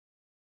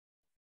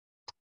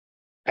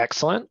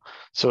Excellent.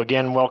 So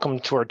again, welcome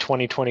to our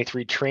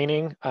 2023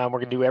 training. We're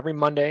going to do every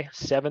Monday,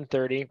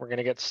 7:30. We're going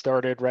to get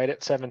started right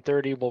at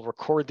 7:30. We'll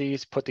record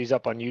these, put these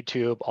up on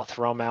YouTube. I'll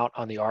throw them out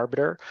on the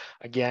Arbiter.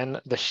 Again,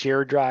 the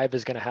share drive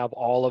is going to have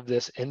all of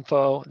this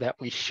info that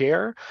we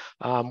share.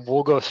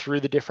 We'll go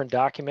through the different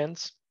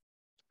documents.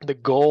 The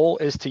goal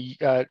is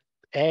to,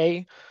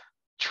 A,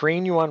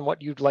 train you on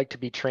what you'd like to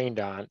be trained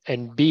on,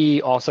 and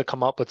B, also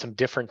come up with some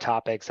different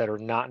topics that are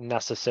not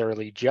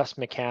necessarily just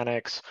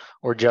mechanics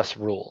or just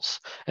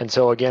rules. And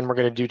so again, we're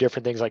going to do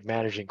different things like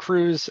managing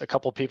crews. A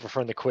couple of people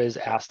from the quiz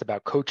asked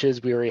about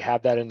coaches. We already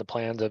have that in the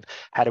plans of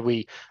how do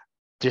we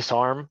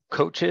disarm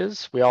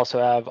coaches. We also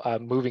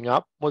have moving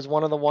up was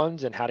one of the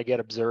ones, and how to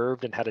get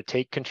observed and how to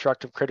take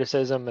constructive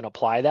criticism and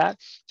apply that.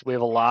 So we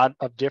have a lot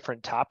of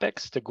different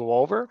topics to go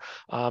over.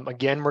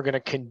 Again, we're going to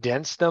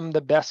condense them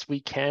the best we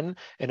can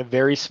in a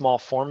very small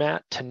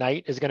format.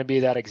 Tonight is going to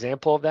be that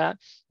example of that.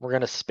 We're going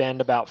to spend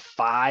about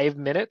 5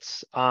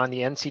 minutes on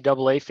the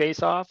NCAA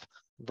face-off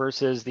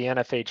versus the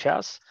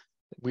NFHS.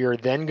 We are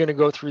then going to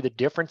go through the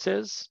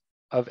differences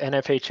of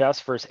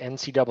NFHS versus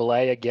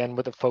NCAA, again,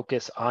 with a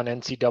focus on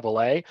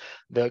NCAA.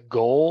 The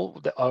goal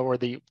or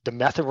the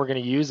method we're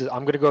going to use is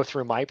I'm going to go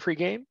through my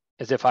pregame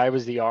as if I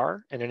was the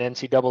R in an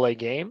NCAA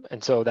game.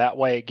 And so that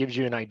way it gives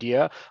you an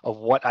idea of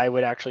what I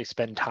would actually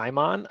spend time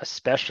on,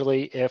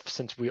 especially if,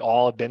 since we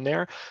all have been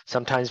there,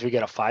 sometimes we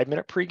get a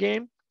 5-minute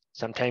pregame.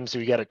 Sometimes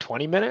we get a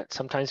 20-minute,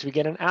 sometimes we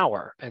get an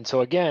hour. And so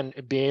again,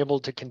 being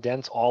able to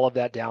condense all of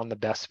that down the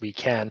best we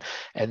can.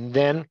 And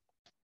then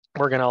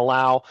we're going to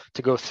allow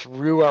to go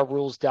through our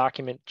rules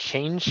document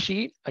change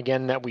sheet,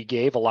 again, that we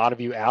gave. A lot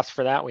of you asked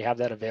for that. We have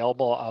that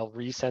available. I'll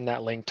resend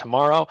that link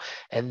tomorrow.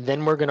 And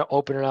then we're going to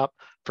open it up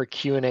for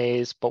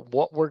Q&As. But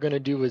what we're going to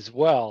do as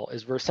well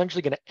is we're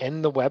essentially going to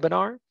end the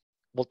webinar.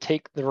 We'll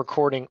take the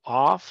recording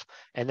off.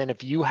 And then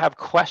if you have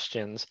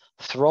questions,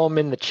 throw them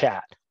in the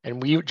chat.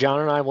 And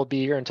John and I will be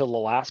here until the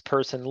last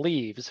person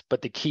leaves.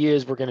 But the key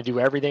is we're going to do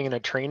everything in a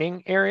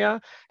training area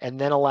and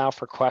then allow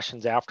for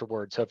questions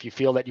afterwards. So if you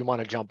feel that you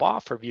want to jump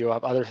off, or if you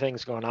have other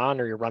things going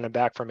on, or you're running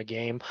back from a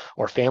game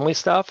or family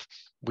stuff,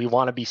 we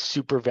want to be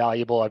super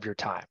valuable of your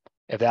time,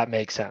 if that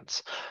makes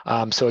sense.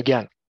 So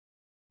again,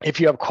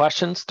 if you have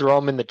questions, throw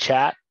them in the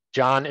chat.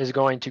 John is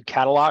going to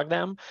catalog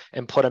them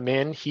and put them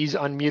in. He's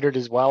unmuted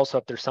as well. So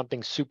if there's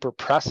something super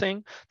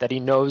pressing that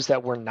he knows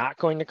that we're not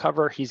going to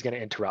cover, he's going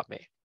to interrupt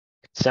me.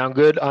 Sound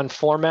good on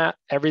format,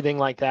 everything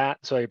like that.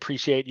 So I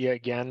appreciate you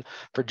again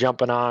for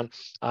jumping on.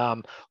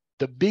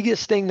 The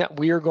biggest thing that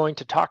we are going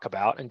to talk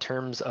about in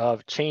terms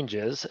of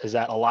changes is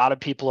that a lot of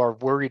people are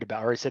worried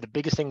about, or I said the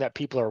biggest thing that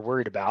people are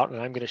worried about, and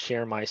I'm going to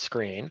share my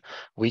screen.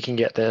 We can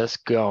get this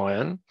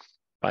going.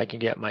 If I can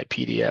get my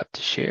PDF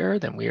to share,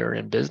 then we are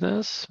in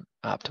business.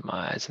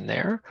 Optimize in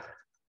there.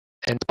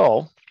 And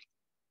so,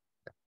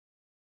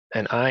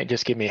 and I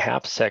just give me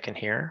half a second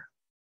here.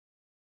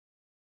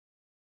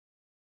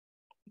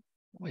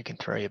 We can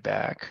throw you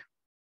back.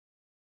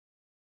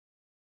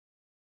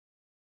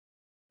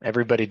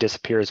 Everybody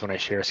disappears when I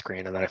share a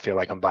screen, and then I feel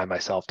like I'm by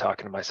myself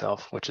talking to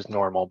myself, which is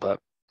normal, but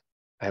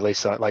at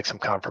least I like some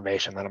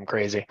confirmation that I'm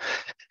crazy.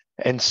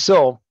 And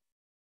so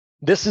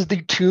this is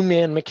the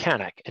two-man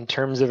mechanic in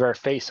terms of our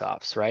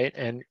face-offs, right?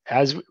 And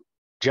as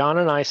John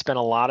and I spent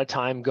a lot of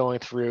time going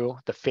through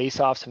the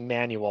face-offs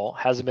manual,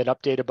 hasn't been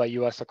updated by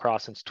US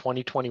Lacrosse since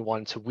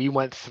 2021. So we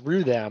went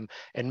through them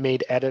and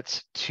made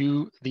edits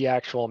to the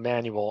actual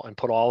manual and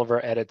put all of our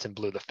edits in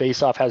blue. The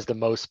face-off has the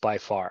most by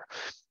far.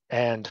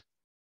 And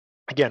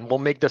again, we'll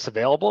make this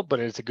available, but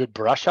it's a good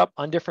brush up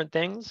on different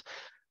things.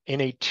 In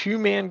a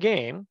two-man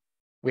game,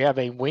 we have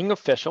a wing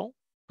official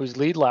who's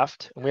lead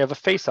left, and we have a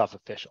face-off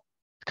official.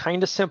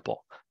 Kind of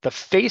simple. The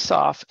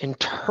face-off, in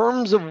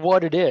terms of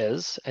what it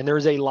is, and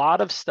there's a lot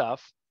of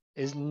stuff,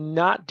 is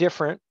not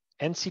different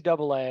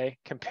NCAA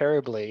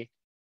comparably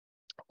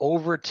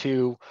over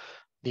to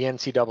the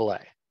NCAA.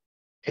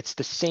 It's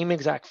the same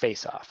exact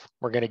face-off.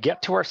 We're going to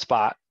get to our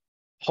spot.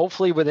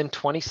 Hopefully within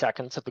 20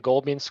 seconds of the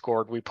goal being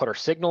scored, we put our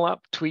signal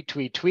up, tweet,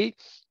 tweet, tweet.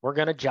 We're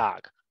going to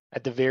jog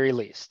at the very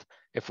least.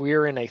 If we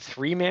are in a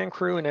 3-man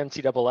crew in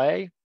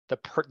NCAA,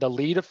 the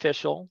lead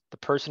official, the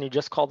person who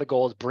just called the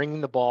goal, is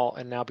bringing the ball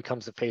and now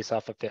becomes the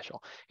face-off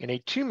official. In a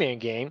 2-man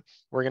game,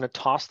 we're going to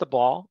toss the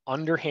ball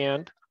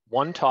underhand,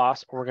 one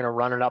toss, or we're going to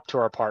run it up to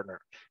our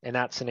partner in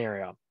that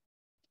scenario.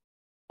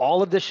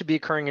 All of this should be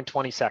occurring in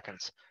 20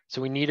 seconds.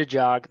 So we need a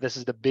jog. This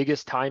is the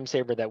biggest time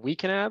saver that we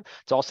can have.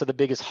 It's also the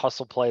biggest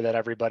hustle play that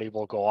everybody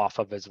will go off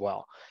of as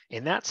well.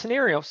 In that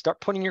scenario,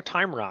 start putting your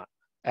timer on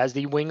as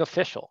the wing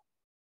official.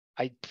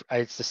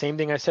 It's the same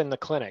thing I said in the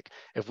clinic.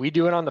 If we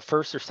do it on the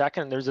first or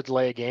second, and there's a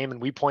delay of game, and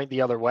we point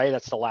the other way,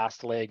 that's the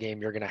last delay of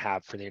game you're going to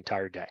have for the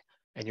entire day.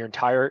 And your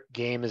entire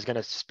game is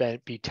going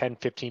to be 10,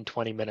 15,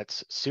 20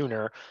 minutes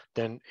sooner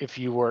than if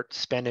you were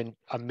spending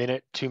a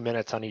minute, 2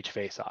 minutes on each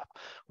face-off.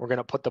 We're going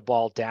to put the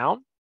ball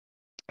down.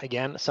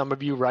 Again, some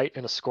of you write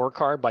in a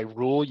scorecard. By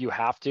rule, you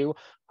have to.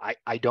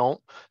 I don't.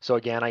 So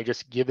again, I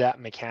just give that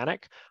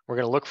mechanic. We're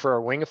going to look for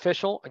our wing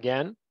official.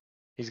 Again,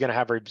 he's going to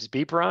have his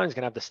beeper on. He's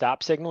going to have the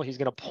stop signal. He's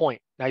going to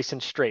point nice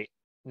and straight.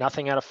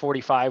 Nothing out of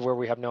 45 where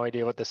we have no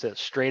idea what this is.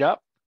 Straight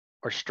up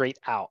or straight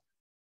out.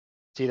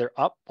 It's either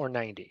up or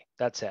 90.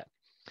 That's it.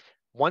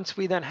 Once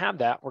we then have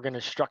that, we're going to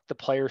instruct the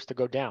players to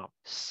go down.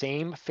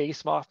 Same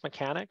face-off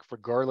mechanic,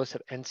 regardless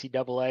of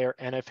NCAA or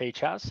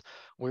NFHS.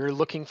 We're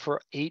looking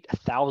for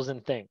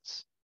 8,000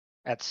 things.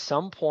 At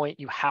some point,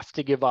 you have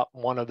to give up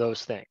one of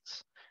those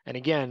things. And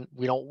again,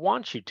 we don't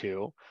want you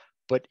to,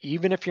 but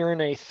even if you're in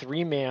a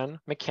 3-man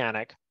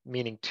mechanic,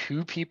 meaning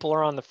 2 people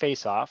are on the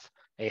face-off,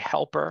 a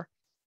helper,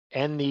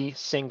 and the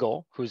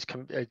single who's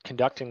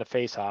conducting the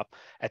face-off,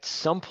 at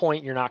some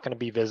point, you're not going to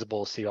be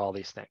visible to see all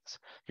these things.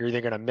 You're either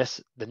going to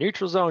miss the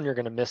neutral zone, you're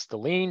going to miss the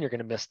lean, you're going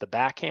to miss the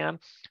backhand.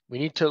 We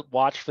need to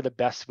watch for the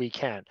best we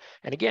can.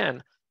 And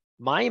again,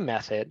 my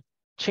method,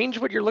 change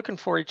what you're looking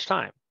for each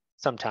time.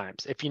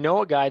 Sometimes, if you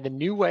know a guy, the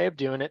new way of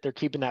doing it, they're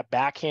keeping that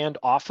backhand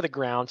off of the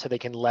ground so they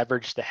can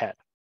leverage the head.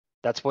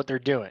 That's what they're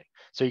doing.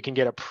 So you can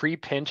get a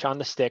pre-pinch on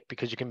the stick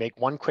because you can make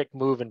one quick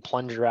move and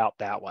plunge her out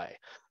that way.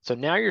 So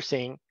now you're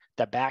seeing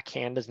that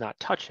backhand is not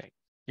touching.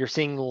 You're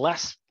seeing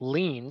less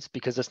leans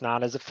because it's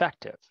not as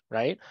effective,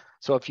 right?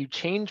 So if you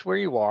change where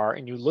you are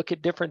and you look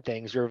at different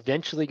things, you're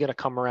eventually going to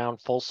come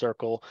around full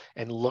circle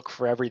and look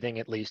for everything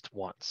at least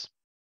once.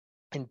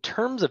 In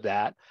terms of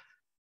that,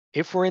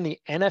 if we're in the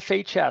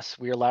NFHS,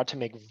 we are allowed to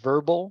make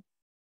verbal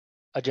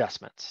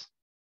adjustments.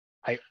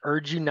 I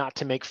urge you not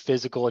to make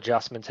physical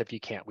adjustments if you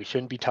can't. We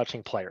shouldn't be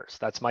touching players.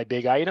 That's my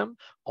big item.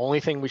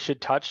 Only thing we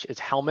should touch is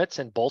helmets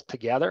and both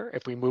together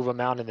if we move them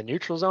out in the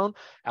neutral zone.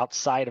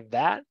 Outside of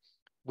that,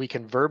 we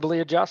can verbally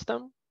adjust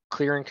them,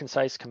 clear and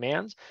concise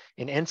commands.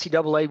 In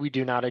NCAA, we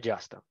do not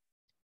adjust them.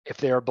 If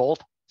they are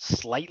both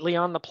slightly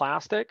on the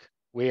plastic,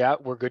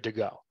 we're good to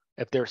go.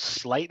 If they're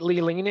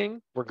slightly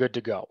leaning, we're good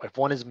to go. If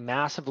one is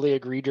massively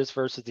egregious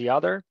versus the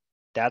other,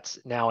 that's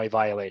now a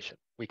violation.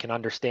 We can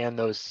understand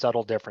those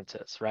subtle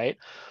differences, right?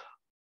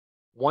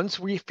 Once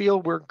we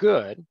feel we're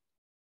good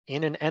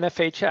in an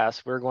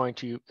NFHS, we're going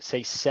to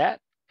say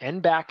set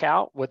and back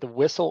out with the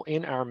whistle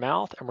in our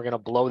mouth, and we're going to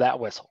blow that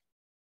whistle,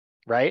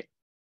 right?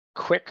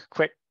 Quick,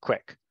 quick,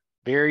 quick.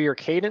 Vary your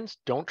cadence.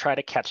 Don't try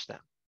to catch them.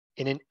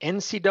 In an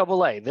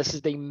NCAA, this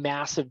is a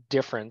massive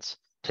difference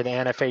to the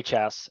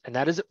NFHS, and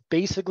that is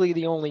basically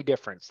the only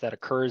difference that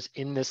occurs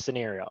in this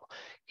scenario.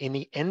 In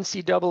the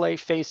NCAA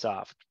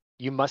face-off,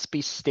 you must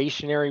be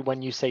stationary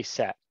when you say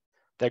set.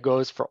 That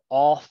goes for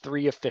all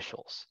 3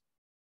 officials.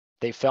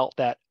 They felt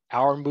that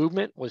our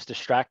movement was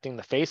distracting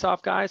the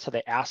face-off guys, so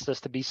they asked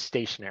us to be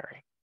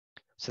stationary.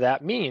 So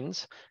that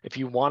means if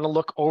you want to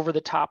look over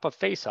the top of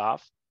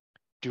face-off,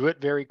 do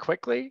it very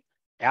quickly.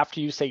 After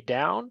you say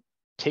down,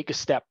 take a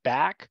step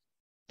back,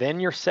 then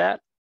you're set,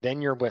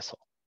 then your whistle.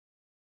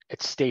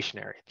 It's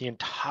stationary. The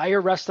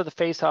entire rest of the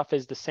face-off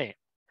is the same.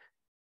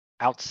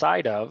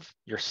 Outside of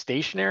you're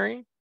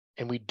stationary,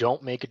 and we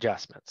don't make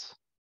adjustments.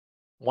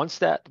 Once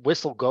that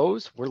whistle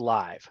goes, we're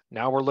live.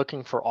 Now we're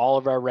looking for all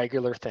of our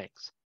regular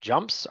things.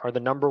 Jumps are the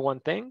number 1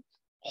 thing.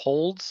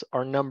 Holds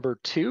are number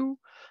 2.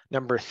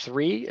 Number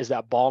 3 is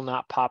that ball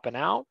not popping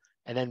out.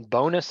 And then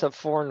bonus of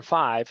 4 and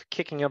 5,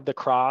 kicking of the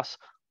cross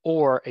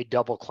or a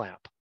double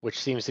clamp, which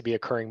seems to be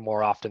occurring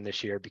more often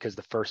this year because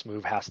the first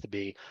move has to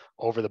be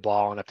over the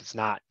ball. And if it's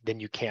not, then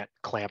you can't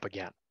clamp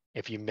again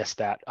if you miss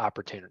that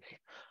opportunity.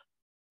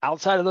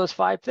 Outside of those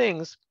 5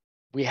 things,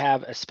 we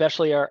have,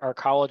 especially our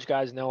college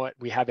guys know it,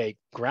 we have a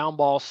ground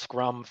ball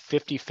scrum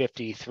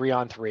 50-50,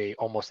 3-on-3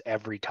 almost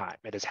every time.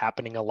 It is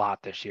happening a lot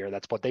this year.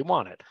 That's what they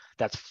wanted.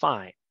 That's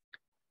fine.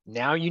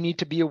 Now you need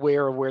to be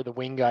aware of where the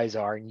wing guys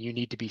are and you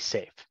need to be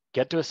safe.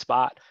 Get to a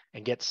spot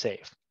and get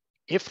safe.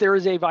 If there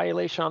is a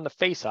violation on the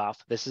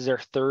face-off, this is our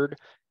 3rd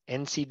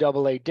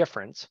NCAA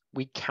difference,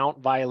 we count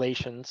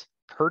violations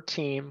per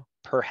team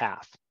per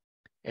half.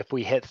 If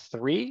we hit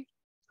 3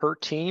 per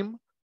team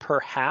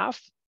per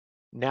half,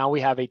 now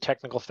we have a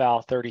technical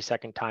foul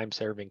 30-second time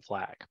serving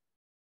flag.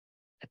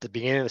 At the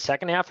beginning of the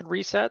second half, it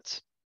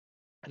resets.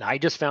 And I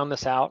just found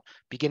this out,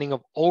 beginning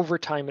of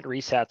overtime, it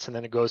resets, and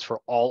then it goes for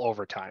all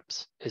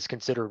overtimes, is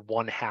considered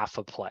 1 half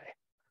of play.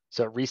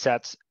 So it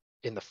resets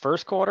in the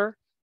first quarter,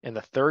 in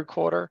the third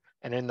quarter,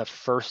 and in the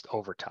first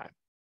overtime.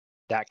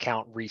 That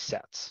count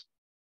resets.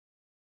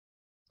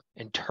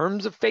 In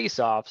terms of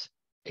face-offs,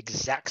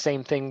 exact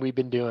same thing we've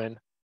been doing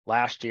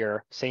last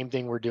year, same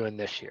thing we're doing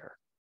this year,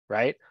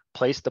 right?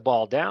 Place the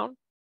ball down,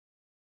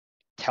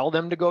 tell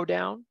them to go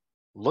down,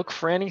 look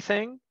for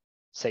anything,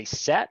 say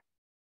set,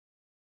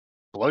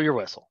 blow your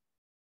whistle.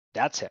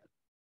 That's it.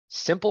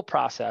 Simple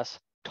process,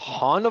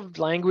 ton of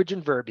language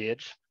and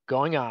verbiage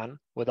going on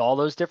with all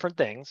those different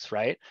things,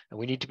 right? And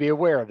we need to be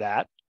aware of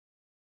that.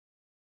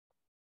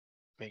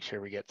 Make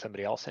sure we get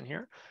somebody else in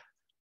here.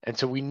 And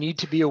so we need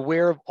to be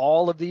aware of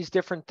all of these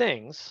different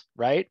things,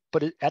 right?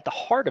 But at the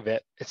heart of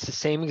it, it's the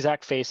same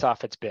exact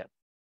face-off it's been.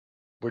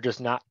 We're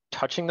just not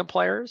touching the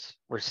players.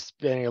 We're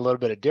spending a little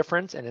bit of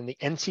difference. And in the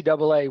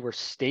NCAA, we're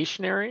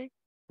stationary,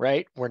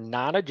 right? We're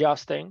not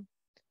adjusting.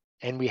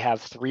 And we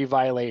have 3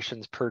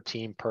 violations per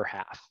team per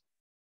half.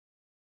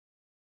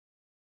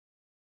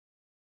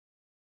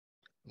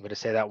 I'm going to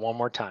say that one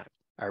more time.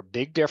 Our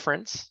big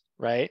difference,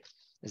 right,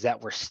 is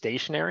that we're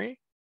stationary.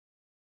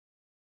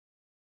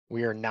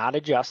 We are not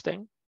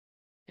adjusting,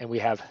 and we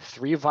have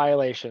 3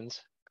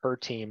 violations per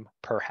team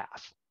per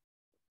half.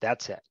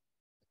 That's it.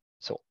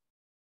 So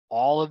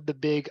all of the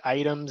big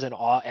items and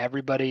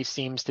everybody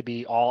seems to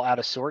be all out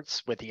of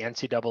sorts with the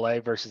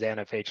NCAA versus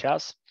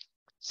NFHS.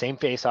 Same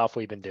face-off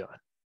we've been doing.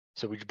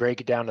 So we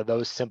break it down to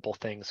those simple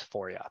things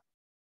for you.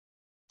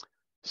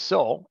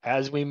 So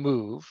as we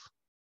move,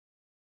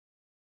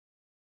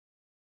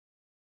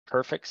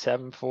 perfect,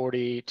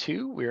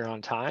 7:42, we're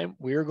on time.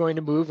 We're going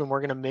to move and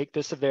we're going to make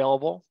this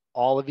available,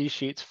 all of these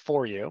sheets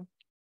for you.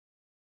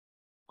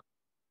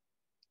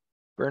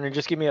 Vernon,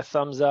 just give me a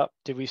thumbs up.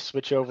 Did we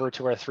switch over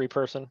to our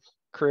 3-person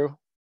crew?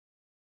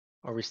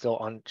 Or are we still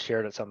on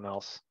shared at something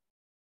else?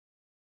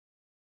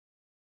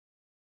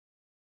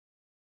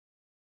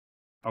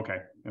 Okay,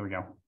 there we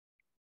go.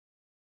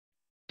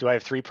 Do I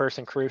have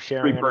 3-person crew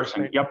sharing?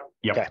 3-person, yep.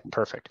 Okay,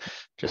 perfect.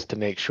 Just to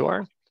make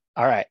sure.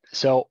 All right,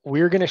 so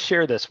we're going to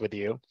share this with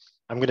you.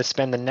 I'm going to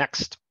spend the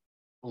next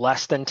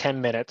less than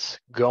 10 minutes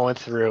going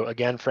through.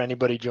 Again, for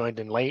anybody joined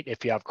in late,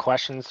 if you have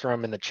questions, throw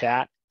them in the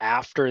chat.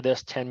 After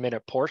this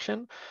 10-minute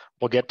portion,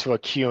 we'll get to a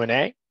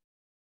Q&A.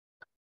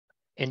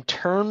 In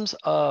terms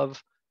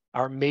of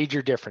our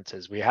major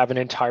differences, we have an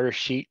entire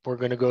sheet. We're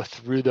going to go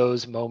through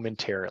those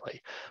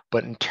momentarily.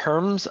 But in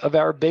terms of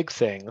our big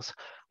things,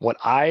 what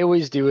I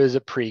always do is a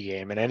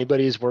pregame, and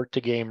anybody who's worked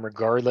a game,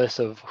 regardless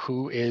of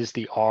who is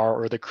the R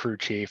or the crew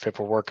chief, if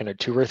we're working a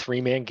 2 or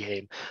 3-man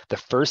game, the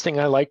first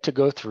thing I like to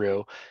go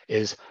through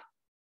is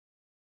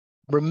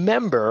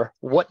remember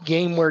what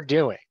game we're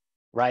doing,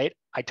 right?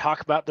 I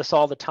talk about this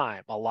all the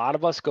time. A lot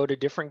of us go to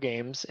different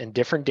games in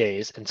different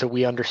days, and so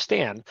we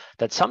understand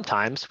that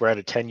sometimes we're at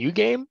a 10U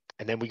game,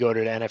 and then we go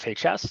to an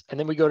NFHS, and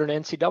then we go to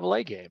an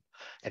NCAA game.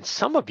 And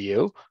some of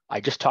you,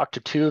 I just talked to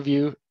 2 of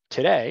you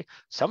today,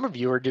 some of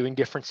you are doing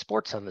different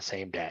sports on the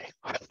same day,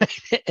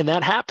 and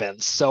that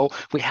happens. So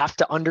we have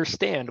to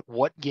understand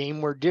what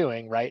game we're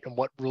doing, right, and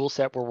what rule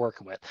set we're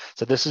working with.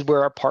 So this is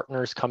where our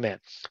partners come in.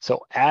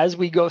 So as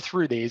we go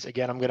through these,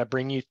 again, I'm going to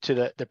bring you to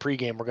the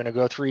pregame. We're going to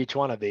go through each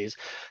one of these.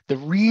 The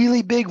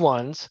really big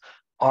ones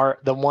are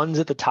the ones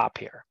at the top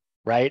here,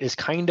 right, is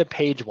kind of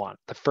page 1.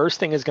 The first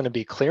thing is going to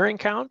be clearing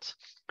counts.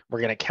 We're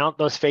going to count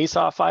those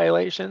face-off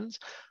violations.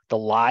 The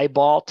live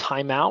ball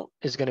timeout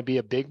is going to be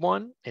a big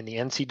one. In the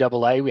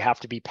NCAA, we have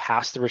to be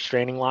past the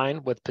restraining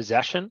line with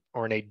possession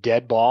or in a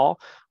dead ball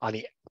on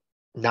the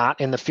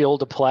not in the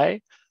field of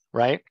play,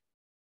 right?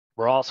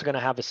 We're also going to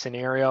have a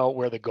scenario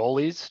where the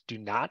goalies do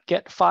not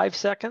get 5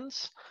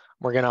 seconds.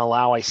 We're going to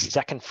allow a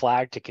second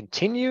flag to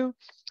continue.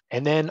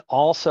 And then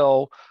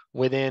also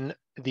within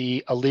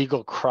the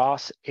illegal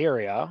cross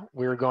area,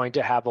 we're going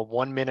to have a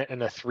 1 minute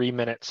and a 3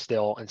 minute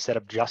still instead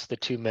of just the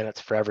 2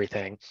 minutes for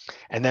everything.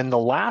 And then the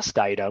last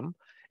item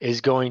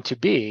is going to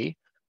be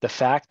the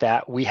fact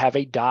that we have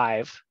a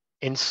dive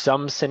in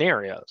some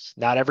scenarios.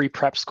 Not every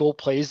prep school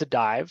plays a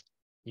dive.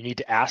 You need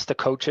to ask the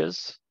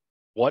coaches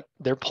what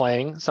they're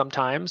playing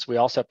sometimes. We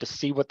also have to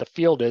see what the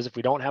field is. If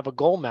we don't have a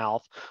goal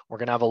mouth, we're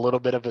going to have a little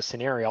bit of a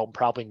scenario and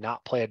probably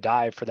not play a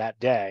dive for that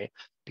day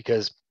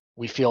because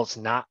we feel it's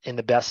not in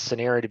the best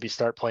scenario to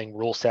start playing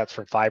rule sets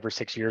from 5 or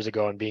 6 years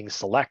ago and being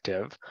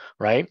selective,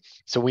 right?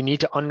 So we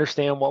need to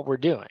understand what we're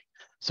doing.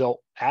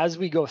 So as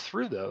we go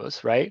through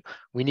those, right,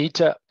 we need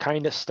to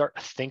kind of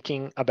start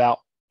thinking about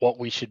what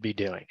we should be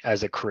doing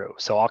as a crew.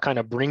 So I'll kind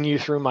of bring you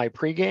through my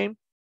pregame,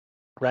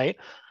 right?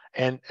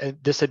 And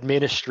this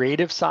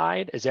administrative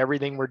side is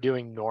everything we're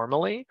doing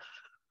normally.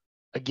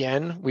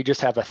 Again, we just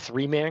have a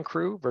 3-man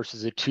crew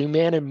versus a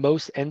 2-man in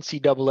most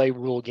NCAA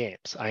rule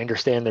games. I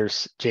understand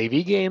there's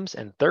JV games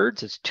and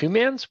thirds, it's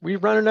 2-mans. We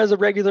run it as a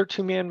regular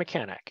 2-man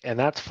mechanic, and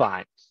that's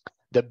fine.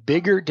 The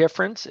bigger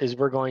difference is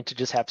we're going to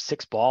just have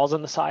 6 balls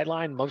on the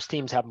sideline. Most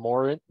teams have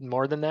more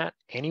than that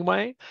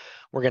anyway.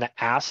 We're going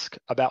to ask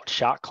about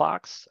shot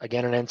clocks.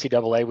 Again, in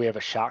NCAA, we have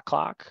a shot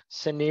clock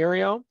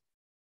scenario,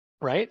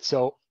 right?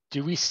 So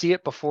do we see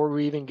it before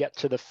we even get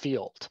to the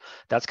field?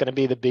 That's going to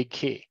be the big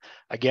key.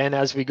 Again,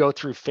 as we go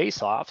through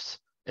face-offs,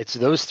 it's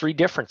those 3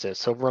 differences.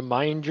 So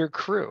remind your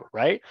crew,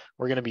 right?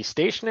 We're going to be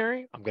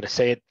stationary. I'm going to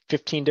say it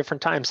 15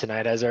 different times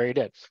tonight, as I already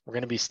did. We're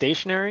going to be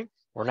stationary.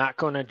 We're not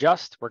going to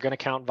adjust. We're going to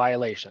count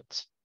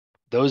violations.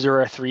 Those are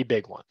our 3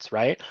 big ones,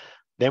 right?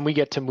 Then we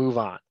get to move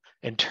on.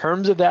 In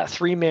terms of that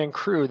 3-man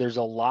crew, there's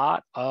a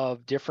lot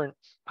of different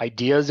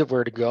ideas of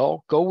where to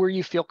go. Go where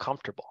you feel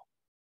comfortable.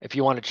 If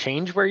you want to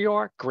change where you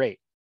are, great.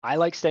 I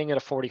like staying at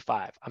a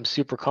 45. I'm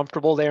super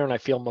comfortable there and I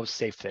feel most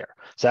safe there.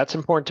 So that's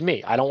important to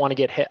me. I don't want to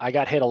get hit. I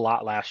got hit a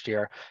lot last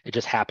year. It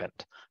just happened,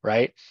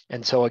 right?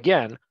 And so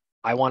again,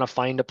 I want to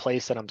find a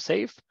place that I'm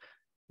safe.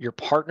 Your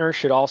partner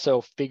should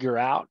also figure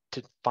out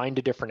to find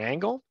a different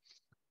angle.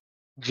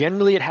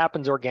 Generally, it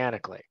happens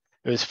organically.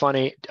 It was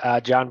funny,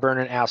 John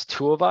Vernon asked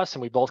 2 of us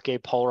and we both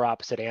gave polar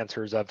opposite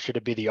answers of should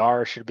it be the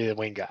R or should it be the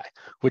wing guy,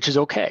 which is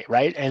okay,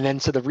 right? And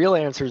then so the real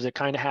answer is it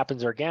kind of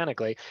happens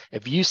organically.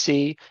 If you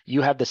see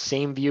you have the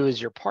same view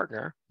as your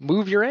partner,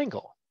 move your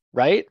angle,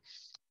 right?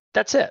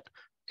 That's it.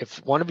 If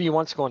one of you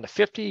wants to go in the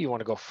 50, you want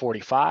to go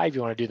 45,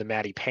 you want to do the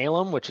Matty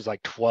Palem, which is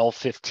like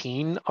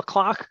 12:15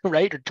 o'clock,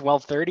 right? Or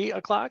 12:30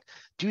 o'clock,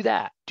 do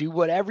that. Do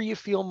whatever you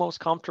feel most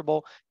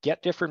comfortable,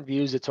 get different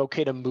views. It's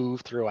okay to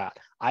move throughout.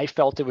 I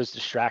felt it was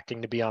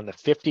distracting to be on the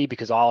 50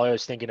 because all I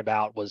was thinking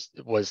about was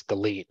the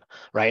lead,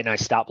 right? And I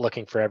stopped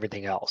looking for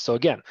everything else. So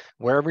again,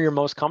 wherever you're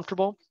most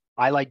comfortable,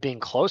 I like being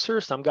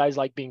closer. Some guys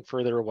like being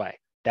further away.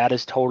 That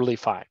is totally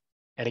fine.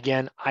 And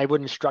again, I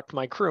would instruct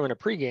my crew in a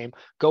pregame,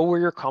 go where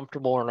you're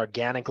comfortable and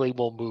organically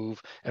we'll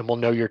move and we'll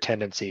know your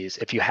tendencies.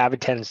 If you have a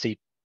tendency,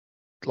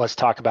 let's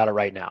talk about it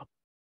right now.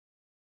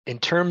 In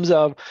terms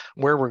of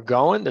where we're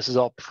going, this is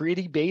all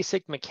pretty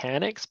basic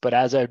mechanics, but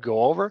as I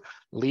go over,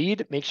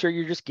 lead, make sure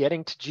you're just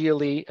getting to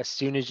GLE as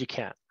soon as you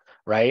can,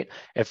 right?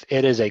 If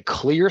it is a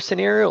clear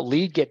scenario,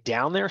 lead, get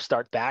down there,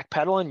 start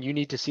backpedaling, you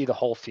need to see the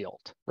whole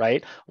field,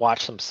 right?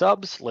 Watch some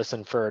subs,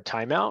 listen for a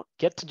timeout,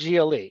 get to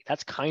GLE.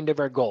 That's kind of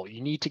our goal.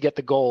 You need to get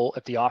the goal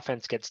if the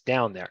offense gets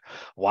down there.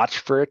 Watch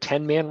for a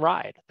 10-man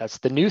ride. That's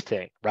the new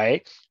thing,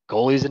 right?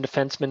 Goalies and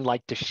defensemen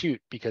like to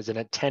shoot because in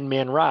a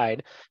 10-man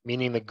ride,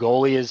 meaning the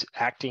goalie is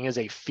acting as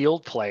a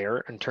field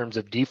player in terms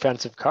of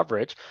defensive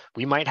coverage,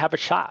 we might have a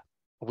shot.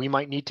 We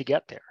might need to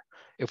get there.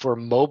 If we're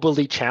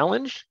mobilely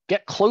challenged,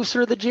 get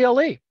closer to the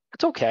GLE.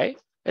 It's okay.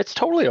 It's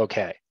totally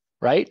okay,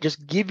 right?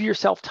 Just give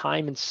yourself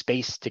time and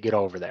space to get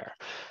over there.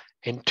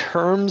 In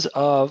terms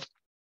of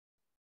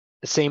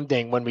the same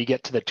thing, when we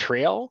get to the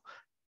trail,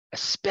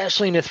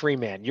 especially in a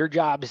 3-man, your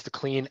job is to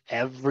clean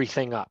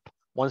everything up.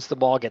 Once the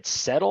ball gets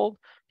settled,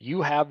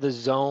 you have the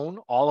zone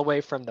all the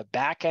way from the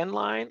back end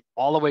line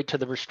all the way to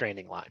the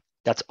restraining line.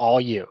 That's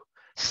all you.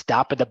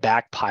 Stop at the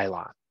back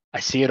pylon. I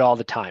see it all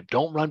the time.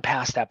 Don't run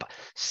past that.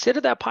 Sit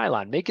at that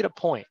pylon. Make it a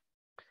point.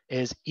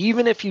 Is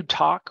even if you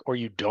talk or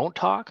you don't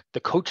talk,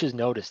 the coaches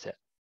noticed it.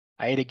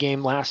 I had a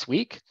game last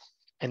week,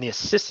 and the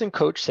assistant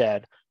coach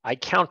said, I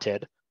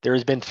counted, there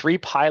has been 3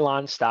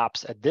 pylon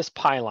stops at this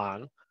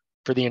pylon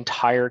for the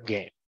entire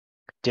game.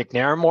 Dick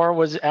Naramore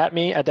was at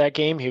me at that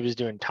game. He was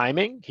doing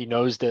timing. He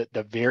knows that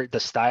the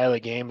style of the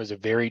game was a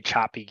very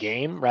choppy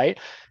game, right?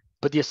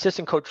 But the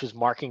assistant coach was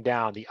marking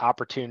down the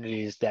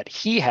opportunities that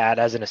he had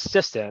as an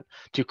assistant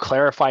to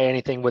clarify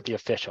anything with the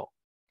official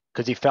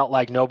because he felt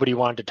like nobody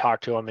wanted to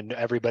talk to him and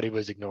everybody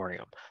was ignoring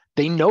him.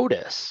 They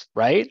notice,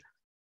 right?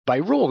 By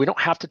rule, we don't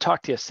have to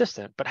talk to the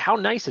assistant, but how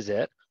nice is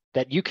it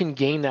that you can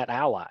gain that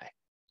ally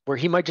where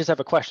he might just have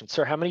a question,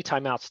 sir, how many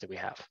timeouts do we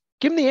have?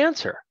 Give him the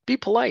answer. Be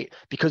polite,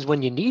 because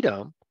when you need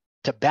him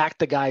to back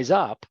the guys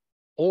up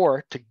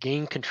or to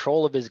gain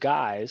control of his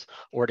guys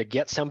or to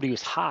get somebody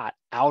who's hot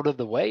out of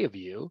the way of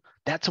you,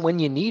 that's when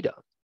you need him.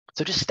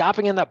 So just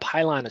stopping in that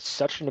pylon is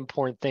such an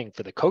important thing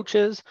for the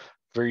coaches,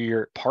 for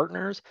your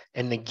partners,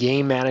 and the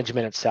game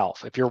management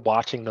itself, if you're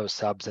watching those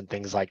subs and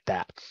things like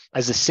that.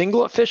 As a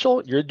single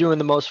official, you're doing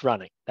the most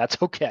running. That's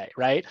okay,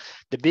 right?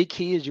 The big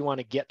key is you want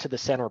to get to the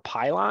center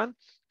pylon,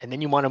 and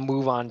then you want to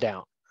move on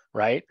down,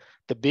 right?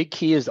 The big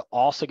key is to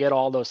also get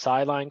all those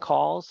sideline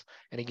calls.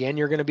 And again,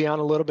 you're going to be on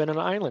a little bit of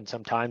an island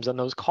sometimes on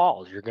those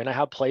calls. You're going to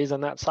have plays on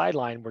that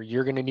sideline where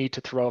you're going to need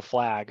to throw a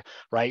flag,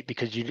 right?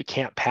 Because you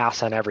can't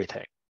pass on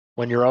everything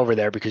when you're over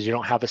there because you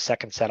don't have a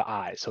second set of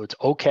eyes. So it's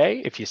okay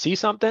if you see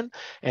something.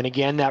 And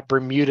again, that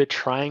Bermuda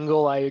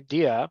Triangle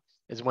idea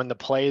is when the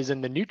play is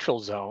in the neutral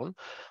zone,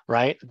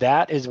 right?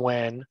 That is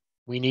when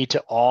we need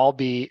to all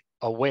be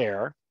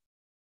aware.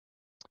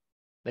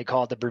 They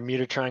call it the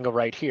Bermuda Triangle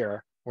right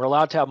here. We're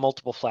allowed to have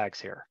multiple flags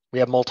here. We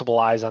have multiple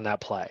eyes on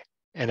that play.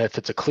 And if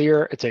it's a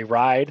clear, it's a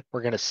ride,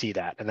 we're going to see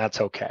that, and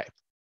that's okay.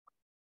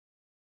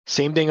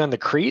 Same thing on the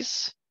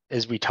crease,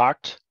 as we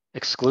talked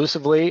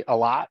exclusively a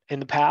lot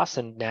in the past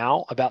and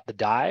now about the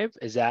dive,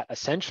 is that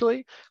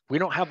essentially we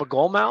don't have a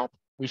goal mouth.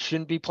 We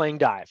shouldn't be playing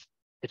dive.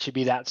 It should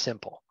be that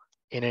simple.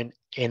 In an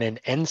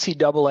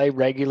NCAA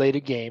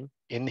regulated game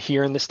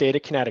here in the state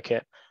of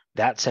Connecticut,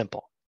 that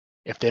simple.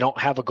 If they don't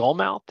have a goal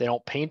mouth, they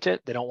don't paint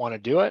it, they don't want to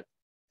do it,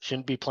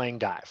 shouldn't be playing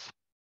dive.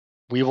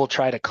 We will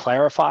try to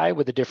clarify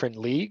with the different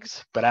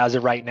leagues, but as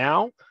of right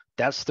now,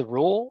 that's the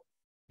rule.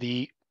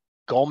 The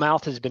goal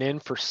mouth has been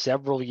in for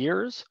several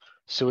years,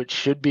 so it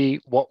should be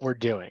what we're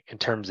doing in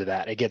terms of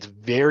that. It gets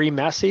very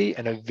messy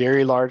and a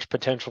very large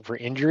potential for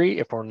injury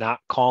if we're not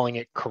calling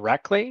it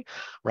correctly,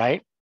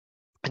 right?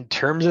 In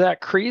terms of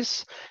that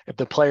crease, if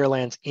the player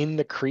lands in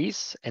the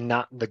crease and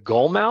not the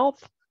goal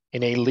mouth,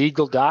 in a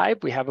legal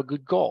dive, we have a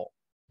good goal.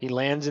 He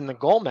lands in the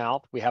goal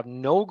mouth, we have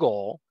no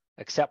goal,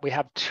 except we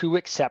have 2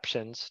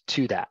 exceptions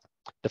to that.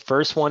 The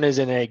first one is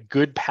in a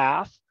good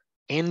path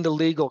in the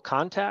legal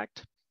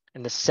contact.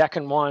 And the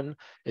second one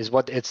is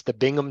it's the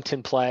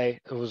Binghamton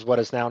play. It was what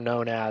is now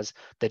known as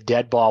the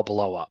dead ball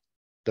blow up.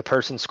 The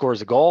person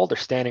scores a goal. They're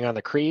standing on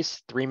the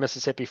crease, 3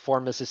 Mississippi, 4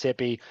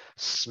 Mississippi,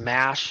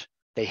 smash.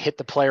 They hit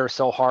the player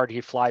so hard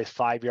he flies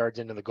 5 yards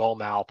into the goal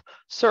mouth.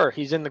 Sir,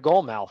 he's in the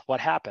goal mouth.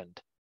 What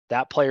happened?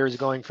 That player is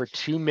going for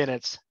 2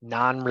 minutes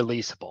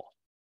non-releasable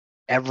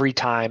every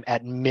time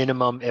at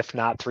minimum, if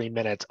not 3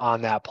 minutes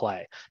on that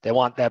play. They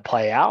want that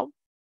play out.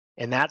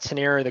 In that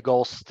scenario, the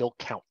goal still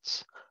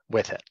counts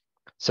with it.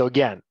 So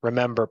again,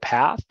 remember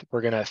path,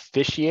 we're going to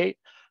officiate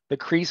the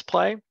crease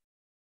play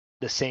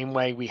the same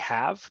way we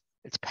have.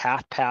 It's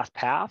path, path,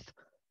 path.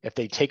 If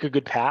they take a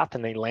good path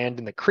and they land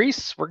in the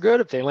crease, we're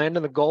good. If they land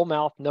in the goal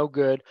mouth, no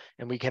good.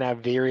 And we can have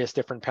various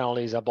different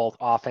penalties on both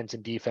offense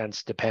and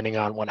defense, depending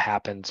on what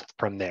happens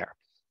from there.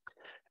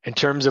 In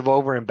terms of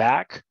over and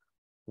back,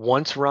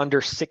 once we're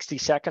under 60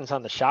 seconds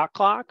on the shot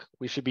clock,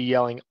 we should be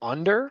yelling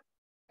under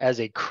as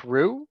a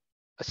crew,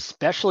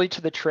 especially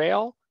to the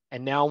trail.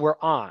 And now we're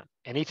on.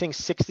 Anything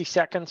 60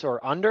 seconds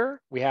or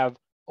under, we have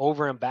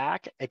over and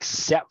back,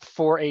 except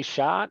for a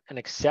shot and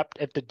except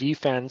if the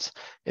defense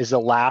is the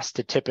last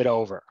to tip it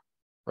over,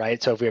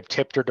 right? So if we have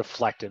tipped or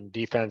deflected,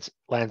 defense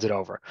lands it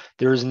over.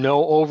 There is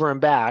no over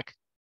and back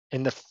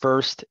in the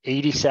first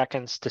 80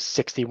 seconds to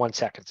 61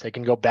 seconds. They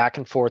can go back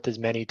and forth as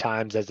many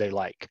times as they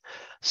like.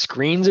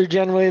 Screens are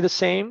generally the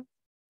same.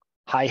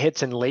 High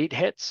hits and late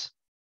hits,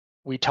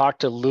 we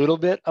talked a little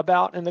bit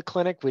about in the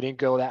clinic. We didn't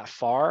go that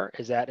far,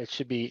 is that it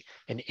should be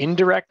an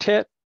indirect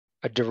hit,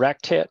 a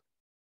direct hit,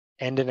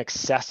 and an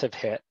excessive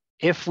hit.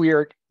 If we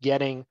are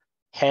getting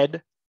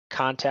head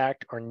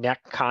contact or neck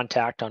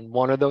contact on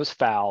one of those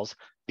fouls,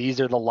 these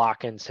are the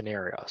lock-in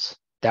scenarios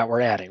that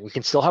we're adding. We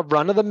can still have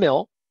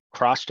run-of-the-mill,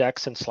 cross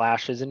checks and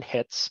slashes and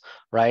hits,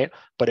 right?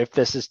 But if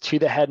this is to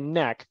the head and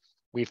neck,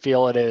 we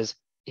feel it is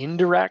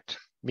indirect,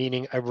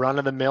 meaning a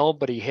run-of-the-mill,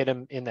 but he hit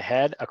him in the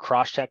head, a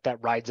cross check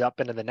that rides up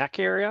into the neck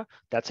area,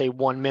 that's a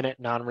 1 minute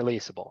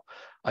non-releasable.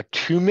 A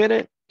 2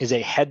 minute is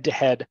a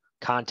head-to-head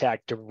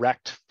contact,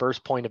 direct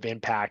first point of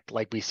impact,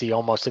 like we see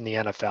almost in the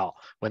NFL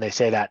when they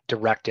say that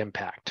direct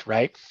impact,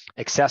 right?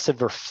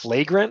 Excessive or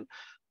flagrant,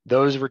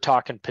 those we're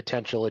talking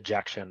potential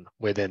ejection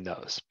within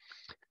those.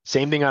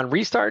 Same thing on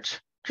restarts,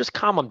 just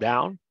calm them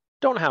down.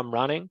 Don't have them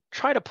running.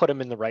 Try to put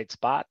them in the right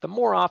spot. The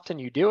more often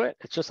you do it,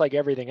 it's just like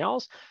everything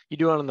else. You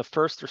do it on the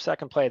first or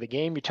second play of the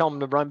game. You tell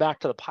them to run back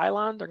to the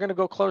pylon. They're going to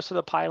go close to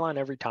the pylon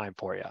every time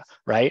for you,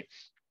 right?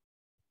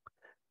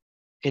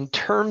 In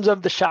terms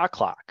of the shot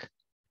clock,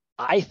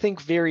 I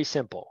think very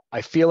simple.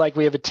 I feel like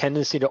we have a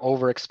tendency to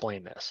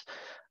over-explain this,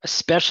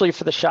 especially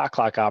for the shot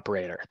clock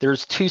operator.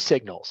 There's two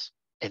signals,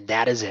 and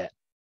that is it.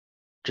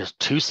 Just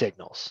two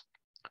signals.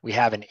 We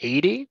have an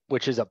 80,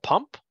 which is a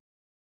pump,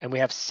 and we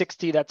have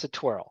 60, that's a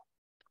twirl.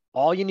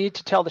 All you need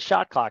to tell the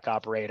shot clock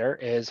operator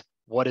is,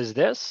 what is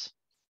this?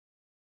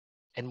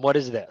 And what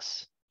is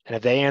this? And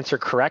if they answer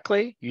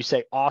correctly, you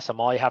say, awesome,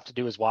 all you have to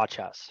do is watch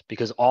us,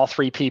 because all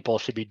three people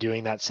should be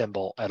doing that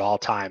symbol at all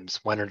times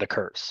when it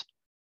occurs.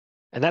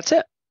 And that's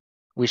it.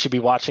 We should be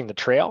watching the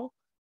trail.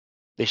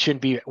 They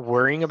shouldn't be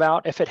worrying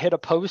about if it hit a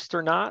post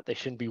or not. They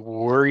shouldn't be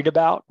worried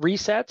about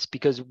resets,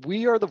 because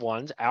we are the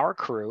ones, our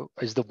crew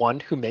is the one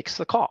who makes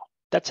the call.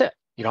 That's it.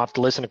 You don't have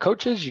to listen to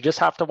coaches. You just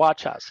have to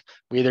watch us.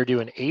 We either do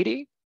an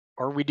 80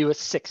 or we do a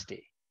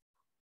 60.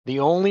 The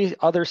only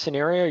other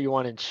scenario you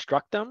want to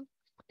instruct them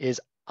is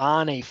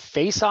on a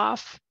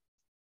face-off,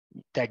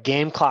 that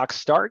game clock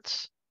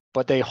starts,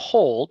 but they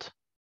hold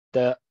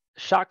the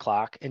shot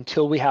clock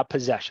until we have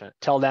possession.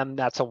 Tell them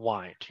that's a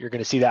wind. You're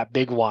going to see that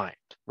big wind,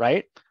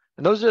 right?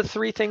 And those are the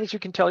three things you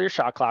can tell your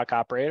shot clock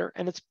operator,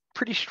 and it's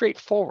pretty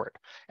straightforward.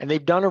 And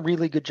they've done a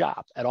really good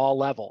job at all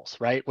levels,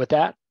 right, with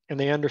that, and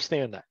they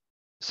understand that.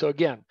 So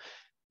again,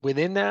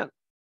 within that,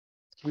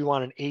 we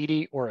want an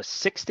 80 or a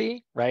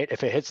 60, right?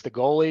 If it hits the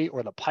goalie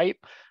or the pipe,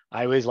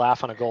 I always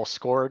laugh on a goal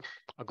scored.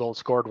 A goal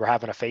scored, we're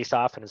having a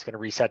face-off, and it's going to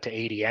reset to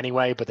 80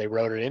 anyway, but they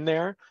wrote it in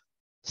there.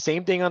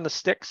 Same thing on the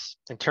sticks.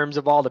 In terms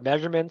of all the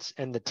measurements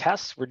and the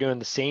tests, we're doing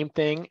the same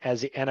thing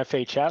as the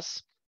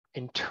NFHS.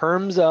 In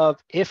terms of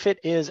if it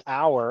is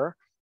the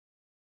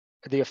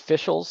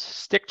officials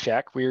stick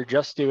check, we are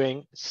just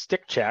doing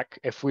stick check.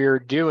 If we're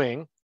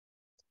doing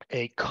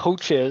a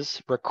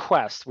coach's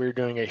request, we're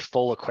doing a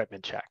full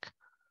equipment check.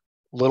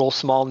 Little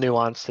small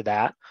nuance to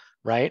that,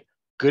 right?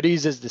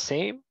 Goodies is the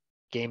same.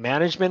 Game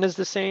management is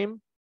the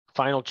same.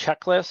 Final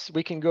checklist,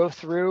 we can go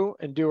through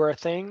and do our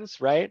things,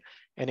 right?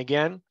 And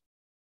again,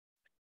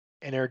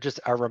 and they're just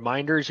our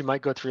reminders, you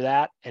might go through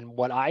that. And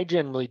what I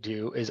generally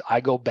do is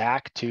I go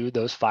back to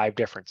those 5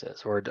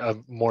 differences, or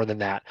more than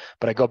that,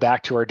 but I go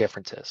back to our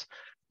differences.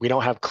 We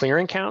don't have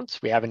clearing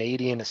counts. We have an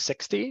 80 and a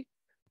 60.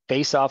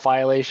 Face-off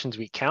violations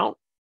we count.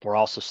 We're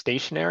also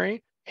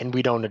stationary, and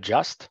we don't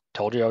adjust.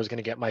 Told you I was going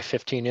to get my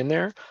 15 in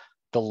there.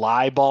 The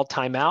live ball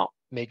timeout,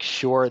 make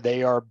sure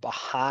they are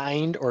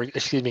behind, or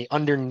excuse me,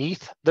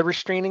 underneath the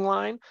restraining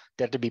line.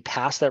 They have to be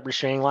past that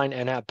restraining line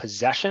and have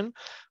possession.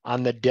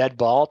 On the dead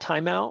ball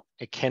timeout,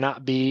 it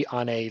cannot be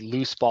on a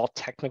loose ball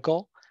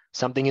technical,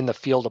 something in the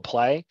field of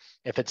play.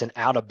 If it's an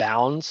out of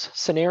bounds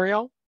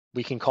scenario,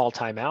 we can call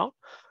timeout.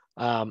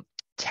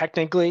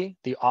 Technically,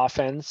 the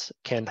offense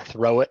can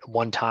throw it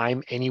one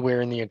time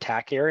anywhere in the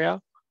attack area.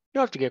 You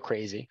don't have to get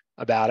crazy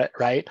about it,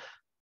 right?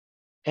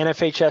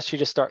 NFHS, you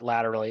just start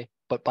laterally,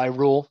 but by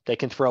rule, they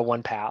can throw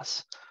one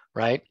pass,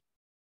 right?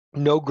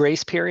 No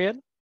grace period,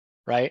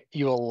 right?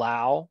 You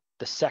allow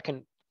the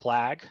second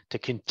flag to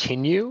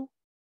continue.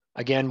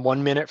 Again,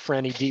 1 minute for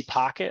any deep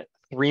pocket,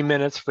 3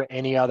 minutes for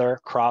any other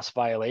cross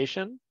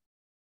violation.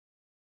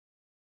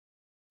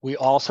 We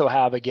also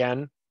have,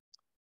 again,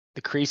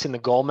 the crease and the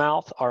goal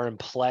mouth are in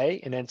play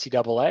in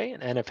NCAA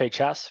and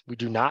NFHS. We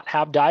do not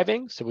have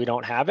diving, so we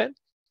don't have it.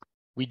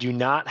 We do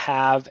not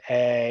have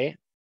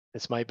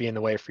this might be in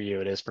the way for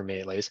you, it is for me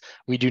at least.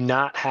 We do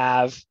not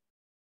have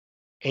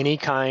any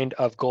kind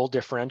of goal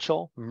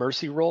differential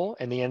mercy rule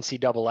in the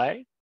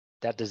NCAA.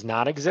 That does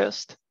not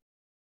exist.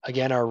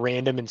 Again, our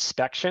random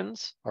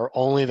inspections are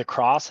only the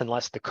cross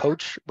unless the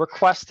coach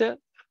requests it,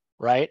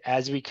 right?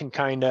 As we can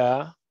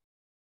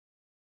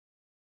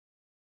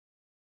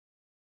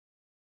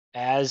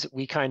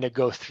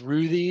go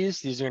through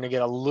these are going to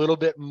get a little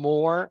bit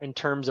more in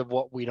terms of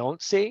what we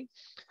don't see,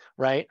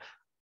 right?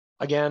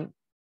 Again,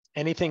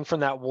 anything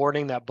from that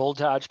warding, that bull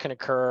dodge can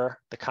occur.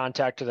 The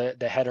contact to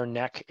the head or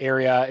neck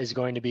area is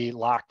going to be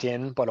locked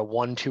in, but a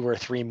 1, 2, or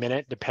 3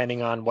 minute,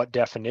 depending on what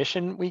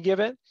definition we give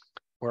it.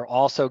 We're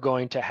also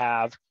going to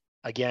have,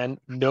 again,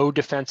 no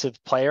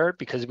defensive player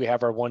because we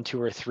have our 1,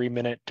 2, or 3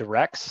 minute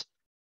directs.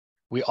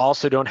 We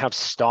also don't have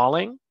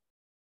stalling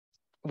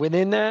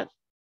within that.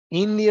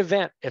 In the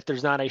event, if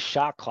there's not a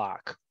shot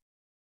clock,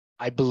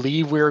 I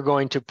believe we're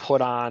going to put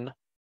on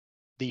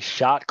the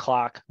shot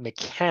clock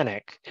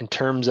mechanic in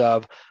terms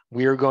of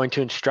we're going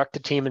to instruct the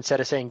team instead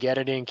of saying get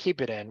it in,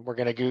 keep it in. We're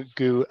going to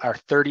do our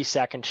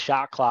 30-second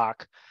shot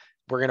clock.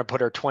 We're going to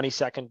put our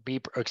 20-second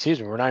beep.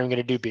 Excuse me, we're not even going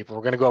to do beep. We're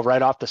going to go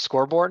right off the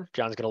scoreboard.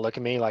 John's going to look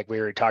at me like we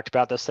already talked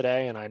about this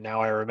today, and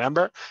now I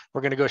remember.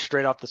 We're going to go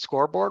straight off the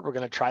scoreboard. We're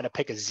going to try to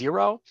pick a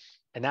 0,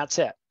 and that's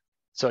it.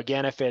 So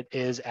again, if it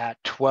is at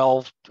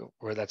 12,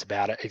 or that's a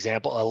bad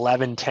example,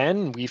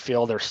 11:10, we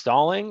feel they're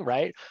stalling,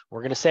 right?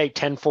 We're going to say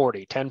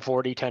 10:40,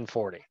 10:40,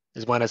 10:40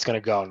 is when it's going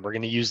to go. And we're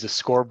going to use the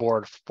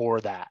scoreboard for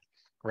that,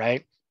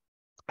 right?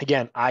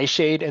 Again, eye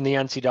shade in the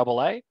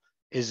NCAA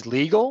is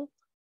legal.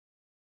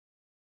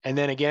 And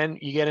then again,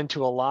 you get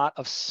into a lot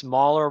of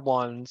smaller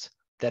ones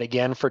that,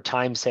 again, for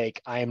time's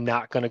sake, I am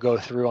not going to go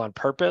through on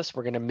purpose.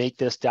 We're going to make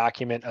this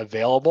document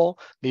available.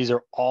 These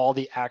are all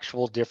the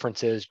actual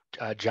differences.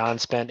 John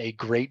spent a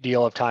great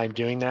deal of time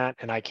doing that,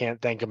 and I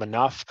can't thank him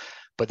enough,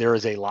 but there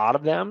is a lot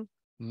of them.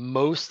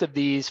 Most of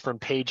these from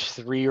page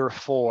 3 or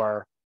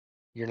 4,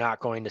 you're not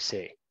going to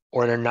see,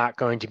 or they're not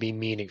going to be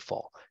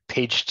meaningful.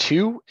 Page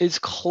 2 is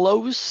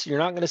close. You're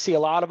not going to see a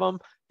lot of them.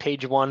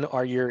 Page 1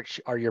 are your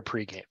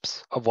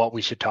pre-games of what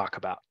we should talk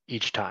about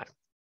each time.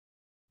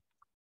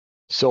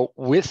 So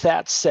with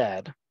that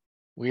said,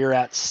 we are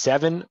at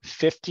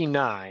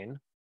 7:59.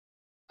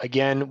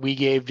 Again, we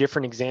gave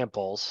different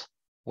examples.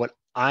 What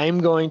I'm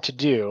going to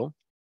do,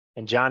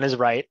 and John is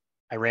right,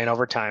 I ran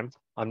over time.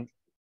 I'm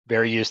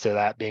very used to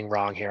that being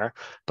wrong here.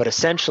 But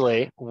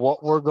essentially,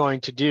 what we're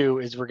going to do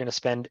is we're going to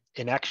spend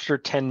an extra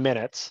 10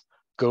 minutes,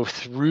 go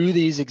through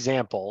these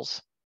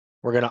examples.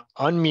 We're going to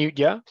unmute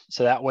you,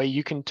 so that way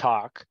you can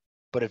talk.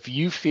 But if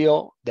you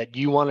feel that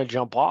you want to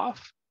jump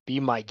off, be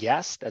my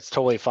guest. That's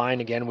totally fine.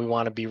 Again, we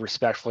want to be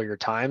respectful of your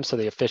time. So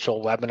the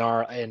official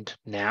webinar ends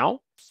now.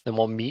 Then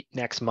we'll meet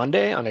next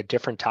Monday on a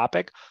different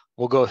topic.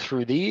 We'll go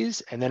through these.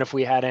 And then if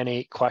we had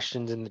any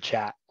questions in the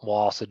chat, we'll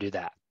also do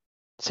that.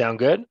 Sound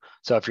good?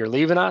 So if you're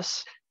leaving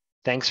us,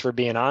 thanks for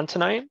being on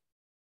tonight.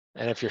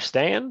 And if you're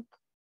staying,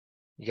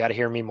 you got to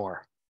hear me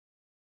more.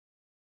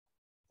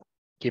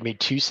 Give me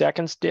 2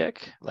 seconds,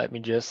 Dick. Let me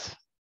just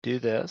do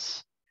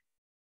this.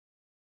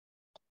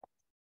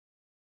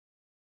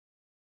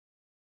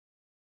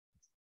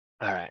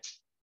 All right.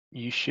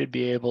 You should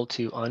be able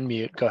to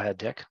unmute. Go ahead,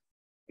 Dick.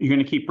 You're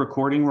going to keep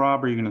recording,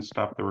 Rob, or are you going to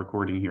stop the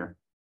recording here?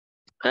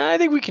 I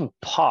think we can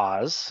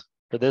pause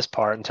for this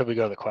part until we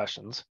go to the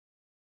questions.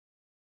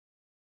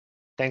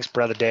 Thanks,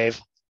 Brother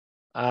Dave.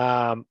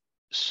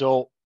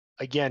 So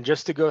again,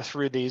 just to go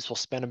through these, we'll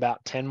spend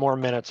about 10 more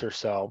minutes or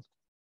so.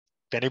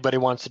 If anybody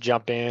wants to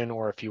jump in,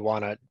 or if you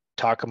want to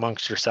talk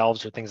amongst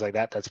yourselves or things like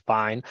that, that's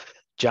fine.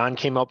 John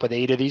came up with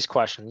 8 of these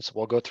questions.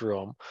 We'll go through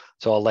them.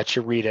 So I'll let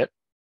you read it.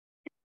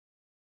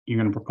 You're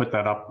going to put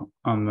that up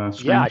on the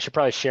screen? Yeah, I should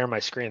probably share my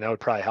screen. That would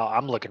probably help.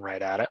 I'm looking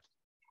right at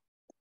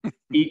it.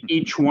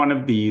 Each one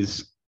of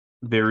these,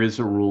 there is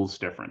a rules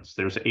difference.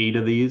 There's 8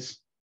 of these.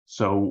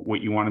 So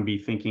what you want to be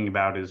thinking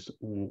about is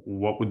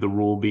what would the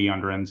rule be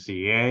under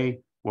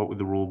NCAA? What would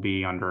the rule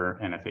be under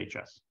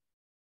NFHS?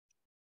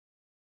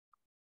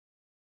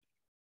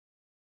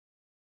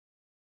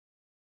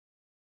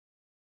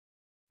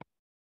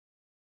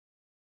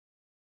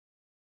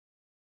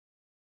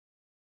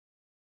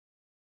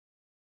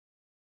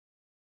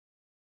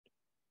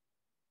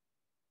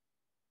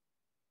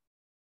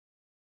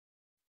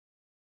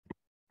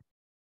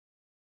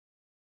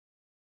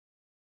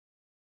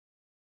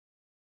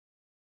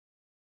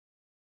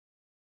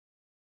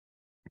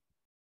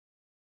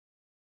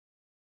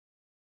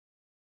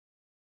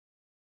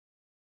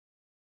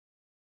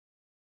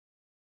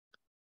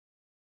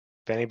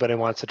 If anybody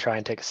wants to try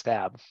and take a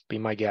stab, be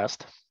my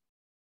guest.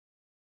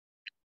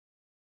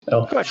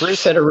 Well, Go ahead,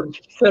 Bruce.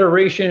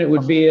 Federation, it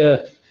would be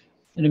an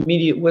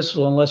immediate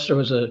whistle unless there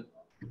was a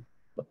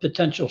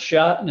potential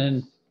shot, and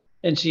then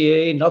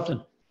NCAA,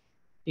 nothing.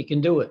 He can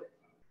do it.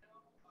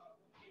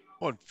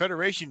 Well, in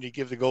Federation, you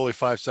give the goalie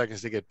 5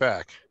 seconds to get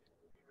back.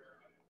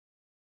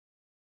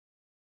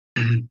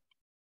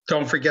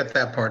 Don't forget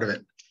that part of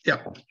it.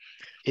 Yep.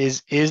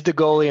 Is the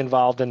goalie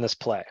involved in this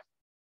play?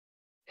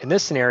 In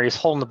this scenario, he's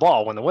holding the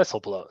ball when the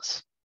whistle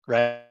blows,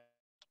 right?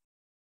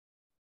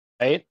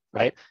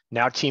 Right.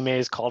 Now team A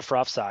is called for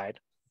offside.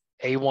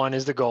 A1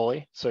 is the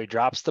goalie, so he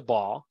drops the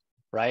ball,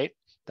 right?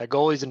 That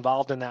goalie's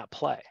involved in that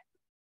play,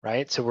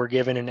 right? So we're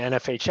given an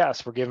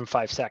NFHS, we're given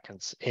 5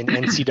 seconds. In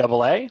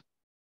NCAA,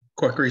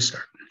 Quick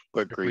restart.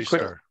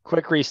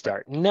 quick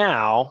restart.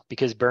 Now,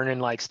 because Vernon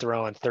likes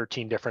throwing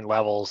 13 different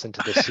levels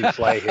into the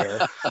souffle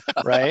here,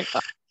 right?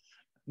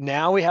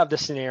 Now we have the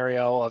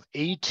scenario of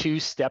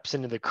A2 steps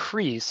into the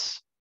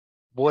crease.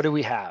 What do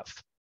we have?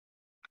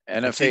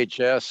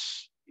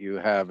 NFHS, you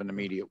have an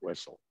immediate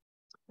whistle.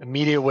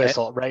 Immediate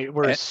whistle, right?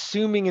 We're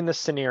assuming in this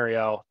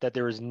scenario that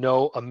there is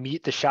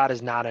the shot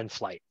is not in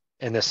flight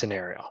in this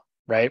scenario,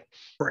 right?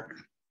 Right.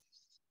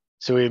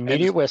 So we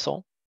immediate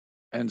whistle.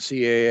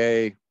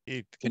 NCAA,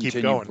 Keep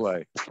continue going.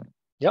 play.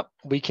 Yep,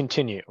 we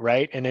continue,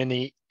 right? And in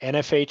the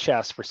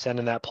NFHS, we're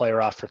sending that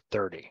player off for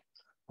 30,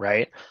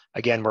 right?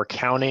 Again, we're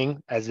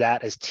counting as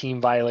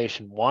team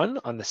violation 1.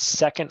 On the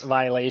second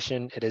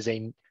violation, it is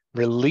a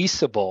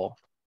releasable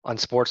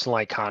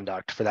unsportsmanlike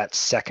conduct for that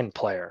second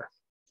player,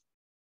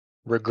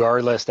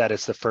 regardless that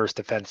it's the first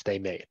offense they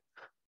made.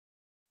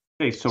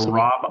 Okay, so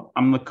Rob,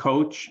 I'm the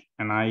coach,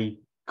 and I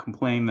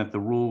complain that the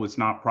rule was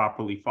not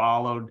properly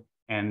followed,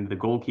 and the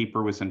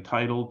goalkeeper was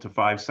entitled to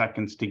 5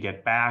 seconds to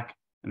get back,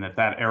 and that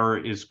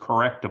error is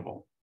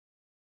correctable.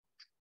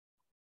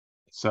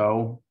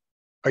 So,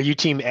 are you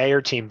team A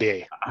or team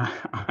B?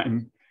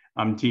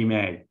 I'm team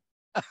A.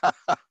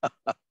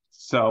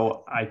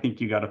 So I think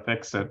you got to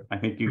fix it. I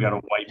think you got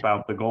to wipe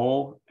out the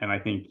goal, and I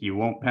think you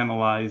won't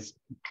penalize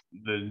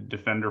the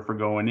defender for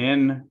going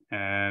in,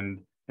 and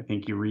I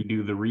think you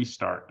redo the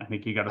restart. I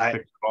think you got to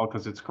fix it all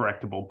because it's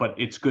correctable. But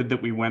it's good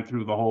that we went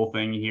through the whole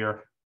thing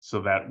here so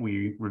that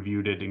we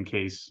reviewed it in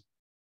case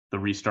the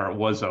restart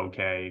was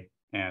okay,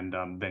 and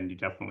then you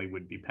definitely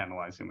would be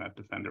penalizing that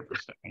defender for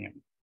stepping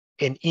in.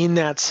 And in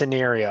that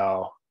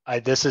scenario,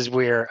 this is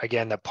where,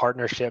 again, the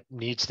partnership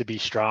needs to be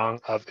strong.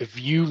 If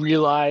you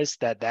realize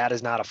that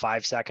is not a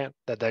 5 second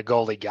that the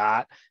goalie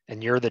got,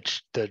 and you're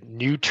the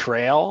new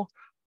trail,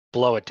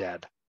 blow it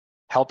dead.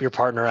 Help your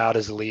partner out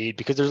as a lead,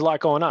 because there's a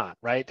lot going on,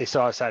 right? They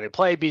saw a sided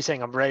play, B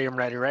saying, I'm ready,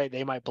 right?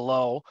 They might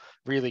blow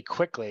really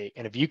quickly.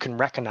 And if you can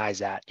recognize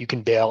that, you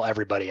can bail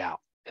everybody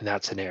out in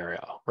that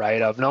scenario,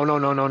 right? Of no,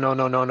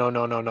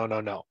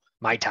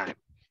 my time.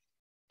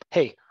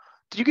 Hey,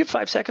 did you give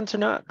 5 seconds or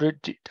not?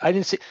 I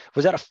didn't see.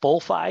 Was that a full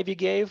 5 you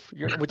gave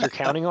with your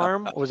counting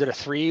arm? Or was it a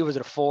 3? Was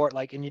it a 4?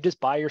 And you just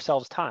buy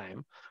yourselves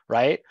time,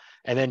 right?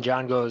 And then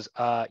John goes,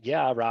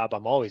 yeah, Rob,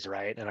 I'm always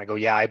right. And I go,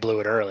 yeah, I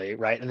blew it early,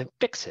 right? And then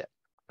fix it.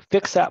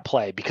 Fix that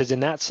play, because in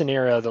that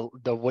scenario,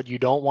 what you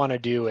don't want to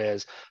do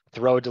is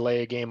throw a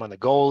delay of game on the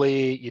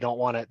goalie. You don't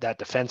want that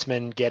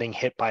defenseman getting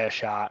hit by a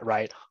shot,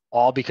 right?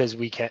 All because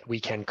we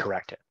can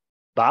correct it.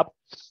 Bob?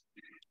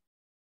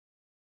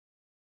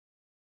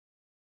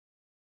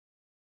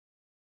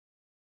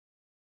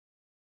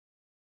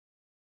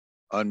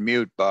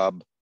 Unmute,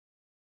 Bob.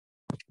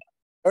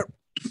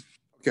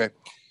 Okay.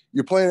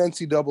 You're playing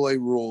NCAA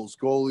rules.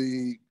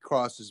 Goalie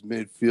crosses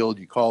midfield.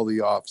 You call the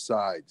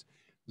offsides.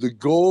 The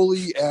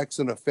goalie acts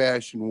in a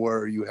fashion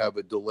where you have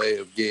a delay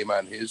of game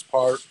on his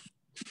part.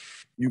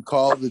 You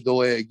call the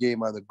delay of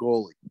game on the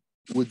goalie.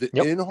 Would the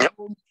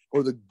in-home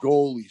or the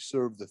goalie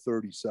serve the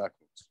 30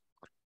 seconds?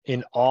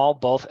 In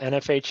both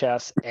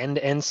NFHS and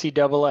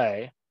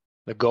NCAA,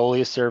 the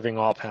goalie is serving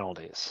all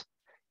penalties.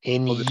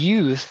 In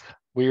youth,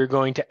 we are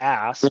going to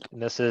ask,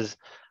 and this is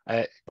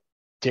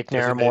Dick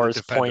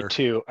Narramore's point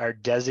 2, our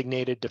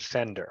designated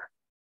defender,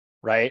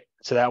 right?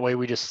 So that way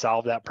we just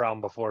solve that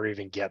problem before we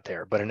even get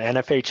there. But in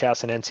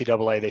NFHS and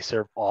NCAA, they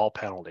serve all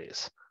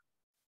penalties.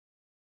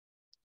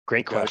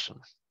 Great question.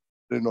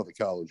 Didn't know the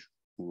college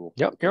rule.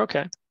 Yep, you're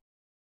okay.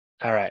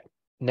 All right.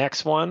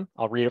 Next one,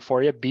 I'll read it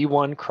for you.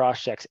 B1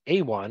 cross checks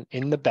A1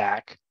 in the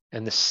back,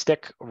 and the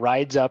stick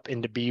rides up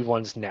into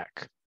B1's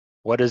neck.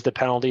 What is the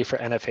penalty for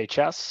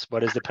NFHS?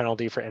 What is the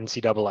penalty for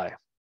NCAA?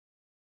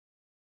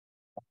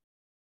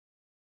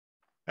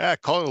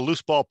 Call it a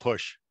loose ball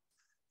push.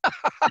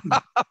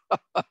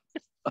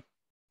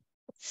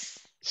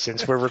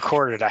 Since we're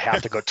recorded, I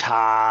have to go,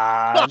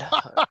 Todd.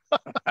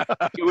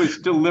 It was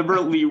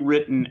deliberately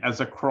written as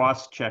a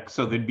cross check,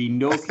 so there'd be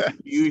no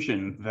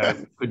confusion that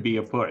it could be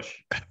a push.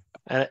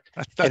 And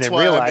in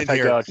real life, I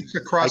go,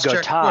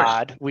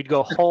 Todd, push. We'd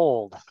go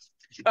hold.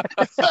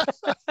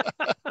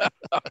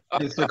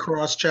 It's the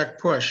cross check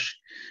push.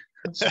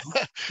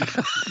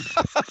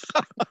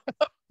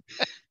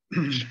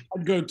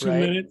 I'd go 2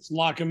 minutes,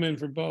 lock them in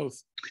for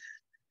both.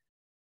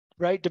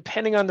 Right,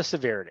 depending on the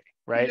severity,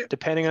 right? Yeah.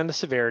 Depending on the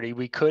severity,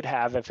 we could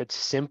have, if it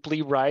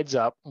simply rides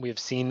up, we've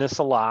seen this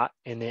a lot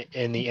in the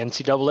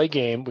NCAA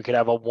game, we could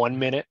have a 1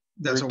 minute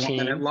That's routine, a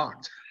 1 minute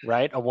locked.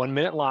 Right, a 1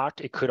 minute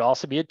locked. It could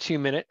also be a 2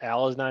 minute.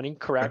 Al is not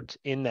incorrect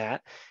in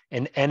that.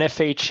 And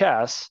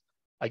NFHS,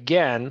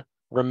 again,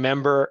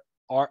 remember,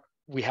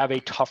 we have a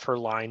tougher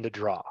line to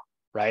draw,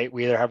 right?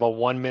 We either have a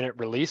 1 minute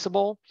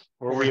releasable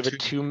or we have a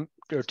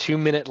or 2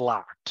 minute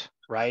locked,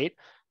 right?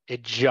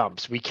 It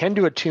jumps. We can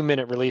do a 2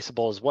 minute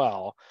releasable as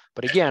well.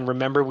 But again,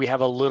 remember, we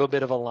have a little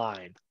bit of a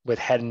line with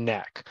head and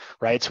neck,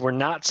 right? So we're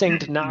not saying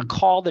to not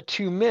call the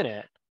 2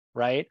 minute,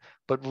 right?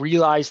 But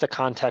realize the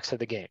context of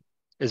the game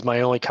is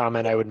my only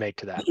comment I would make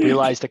to that.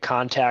 Realize the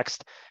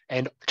context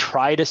and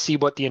try to see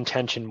what the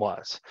intention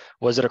was.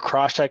 Was it a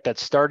cross check that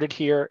started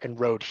here and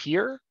rode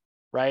here,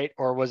 right?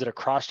 Or was it a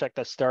cross check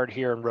that started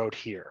here and rode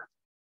here?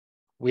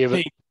 We have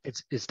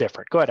it's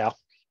different. Go ahead, Al.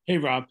 Hey,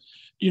 Rob.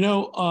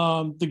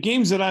 The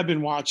games that I've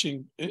been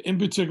watching, in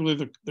particular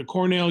the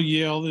Cornell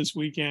Yale this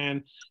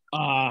weekend,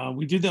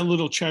 we did that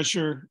little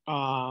Cheshire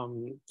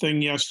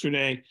thing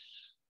yesterday.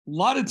 A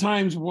lot of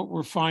times what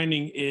we're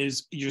finding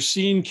is you're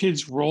seeing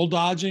kids roll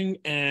dodging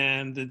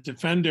and the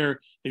defender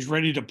is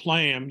ready to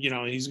play him.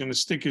 He's going to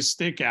stick his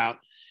stick out,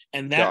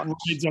 and that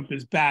rides up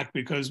his back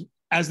because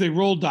as they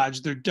roll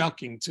dodge, they're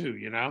ducking too,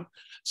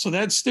 So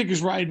that stick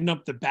is riding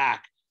up the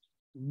back.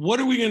 What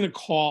are we going to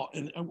call?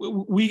 And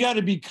we got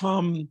to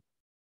become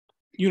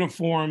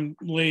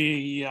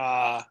uniformly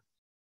on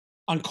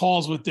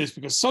calls with this,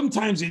 because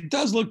sometimes it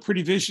does look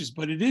pretty vicious,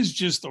 but it is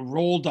just a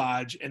roll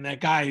dodge, and that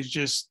guy is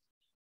just,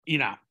 he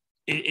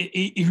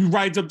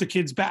rides up the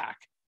kid's back.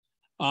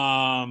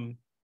 Go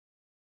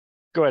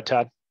ahead,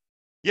 Todd.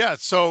 Yeah.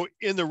 So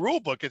in the rule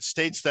book, it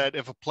states that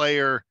if a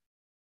player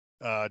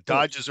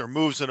dodges or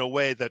moves in a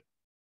way that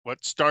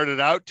what started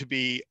out to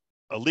be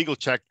a legal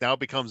check now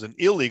becomes an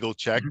illegal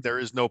check, there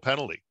is no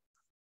penalty.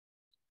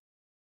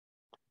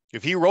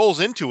 If he rolls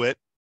into it,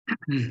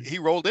 he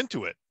rolled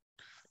into it.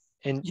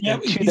 And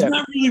he's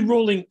not really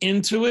rolling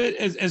into it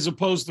as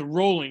opposed to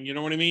rolling, you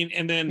know what I mean?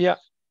 And then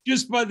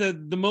just by the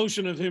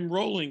motion of him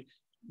rolling,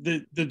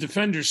 the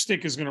defender's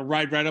stick is going to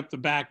ride right up the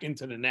back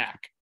into the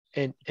neck.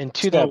 And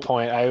to that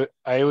point, I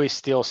always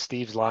steal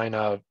Steve's line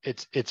of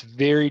it's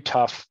very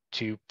tough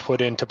to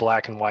put into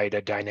black and white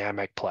a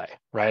dynamic play,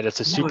 right?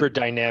 It's a super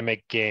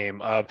dynamic game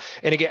of,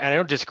 and again, I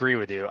don't disagree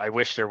with you. I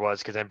wish there was,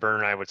 because then Bern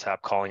and I would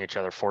stop calling each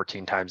other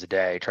 14 times a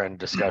day trying to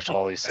discuss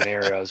all these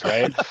scenarios,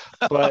 right?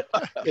 But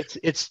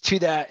it's to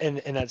that and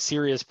that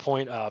serious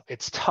point of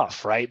it's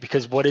tough, right?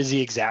 Because what is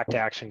the exact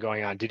action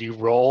going on? Did he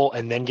roll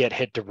and then get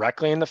hit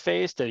directly in the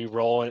face? Did he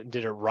roll and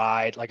did it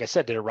ride? Like I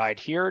said, did it ride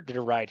here? Did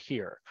it ride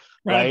here?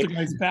 Right, the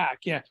guy's back,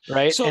 yeah.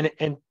 Right, so,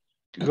 and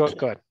go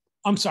ahead.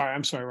 I'm sorry,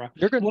 Rob.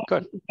 You're good.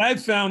 Good.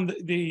 I've found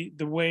the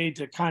way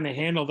to kind of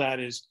handle that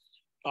is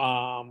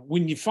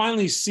when you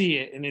finally see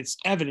it and it's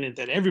evident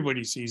that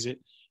everybody sees it,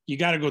 you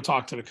got to go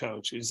talk to the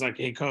coach. It's like,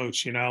 hey,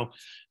 coach,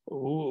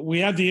 we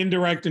have the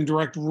indirect and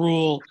direct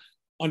rule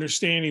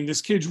understanding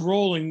this kid's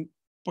rolling,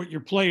 but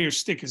your player's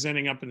stick is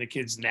ending up in the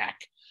kid's neck.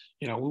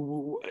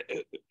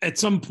 At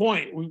some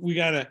point, we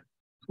got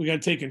to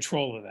take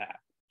control of that.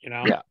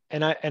 Yeah,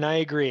 and I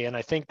agree, and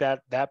I think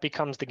that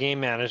becomes the game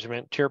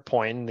management. To your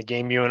point, in the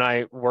game you and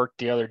I worked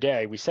the other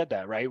day, we said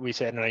that, right? We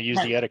said, and I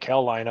used the Etiquette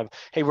line of,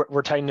 hey,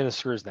 we're tightening the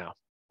screws now,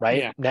 right?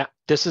 Yeah. Now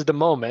this is the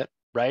moment,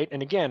 right?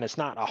 And again, it's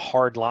not a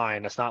hard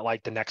line. It's not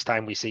like the next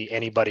time we see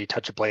anybody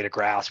touch a blade of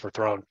grass, we're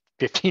throwing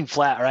 15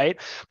 flat, right?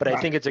 But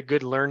I think it's a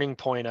good learning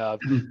point of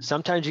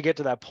sometimes you get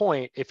to that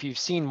point, if you've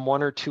seen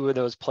one or two of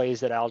those plays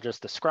that Al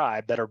just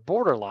described that are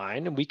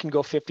borderline, and we can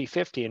go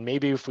 50-50, and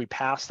maybe if we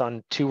passed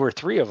on 2 or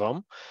 3 of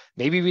them,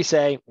 maybe we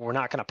say, we're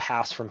not going to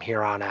pass from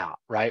here on out,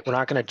 right? We're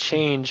not going to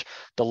change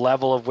the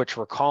level of which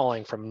we're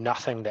calling from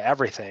nothing to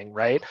everything,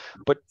 right?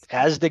 But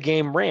as the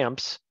game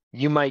ramps,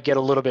 you might get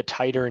a little bit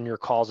tighter in your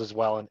calls as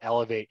well and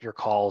elevate your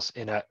calls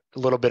in a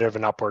little bit of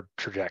an upward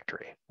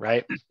trajectory,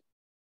 right?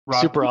 Rob,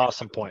 super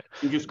awesome point.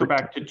 You just go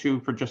back to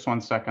 2 for just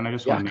 1 second. I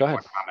just want to make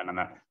one comment on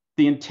that.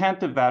 The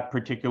intent of that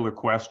particular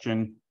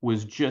question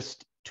was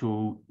just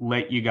to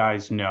let you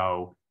guys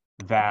know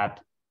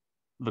that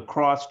the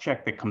cross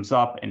check that comes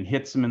up and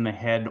hits him in the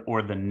head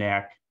or the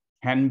neck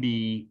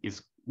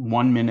is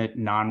 1 minute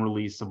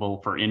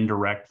non-releasable for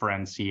indirect for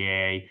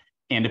NCAA.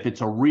 And if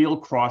it's a real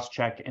cross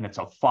check and it's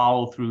a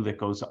follow through that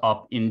goes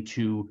up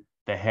into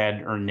the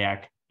head or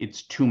neck,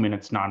 it's 2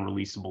 minutes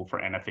non-releasable for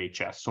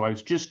NFHS. So I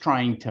was just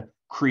trying to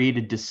create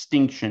a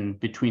distinction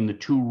between the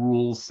 2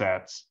 rule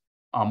sets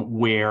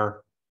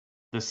where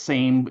the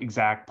same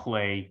exact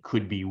play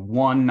could be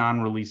 1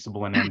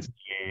 non-releasable in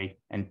NCAA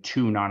and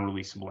 2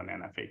 non-releasable in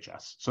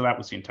NFHS. So that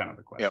was the intent of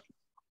the question. Yep.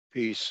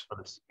 Peace.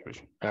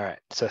 All right.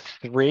 So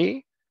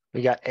 3,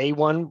 we got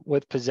A1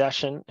 with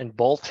possession and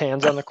both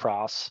hands on the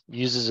cross,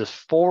 uses his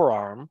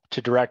forearm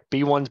to direct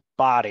B1's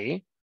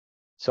body.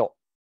 So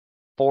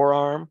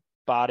forearm,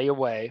 body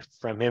away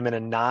from him in a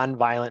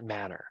non-violent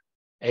manner.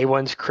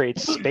 A1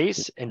 creates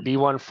space and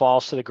B1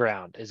 falls to the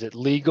ground. Is it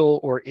legal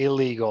or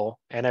illegal,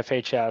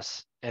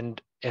 NFHS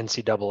and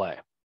NCAA?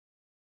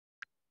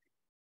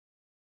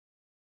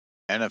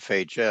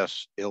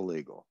 NFHS,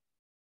 illegal.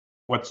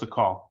 What's the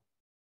call?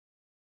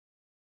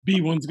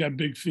 B1's got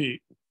big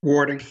feet.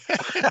 Warding.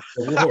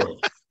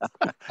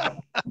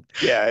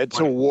 Yeah,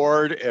 it's a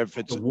ward if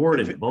it's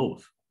awarded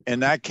both. In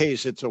that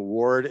case, it's a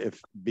ward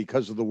if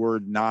because of the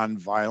word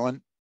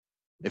non-violent.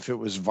 If it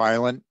was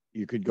violent,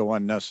 you could go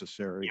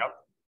unnecessary.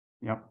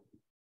 Yep.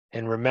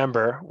 And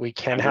remember, we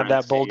can Under have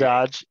that bull NCAA.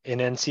 dodge in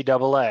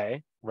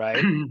NCAA,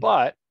 right?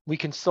 But we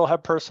can still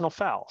have personal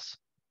fouls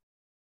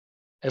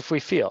if we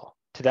feel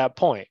to that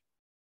point,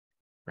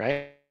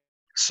 right?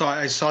 So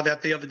I saw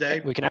that the other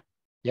day. We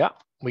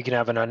can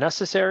have an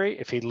unnecessary.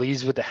 If he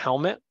leads with the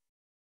helmet,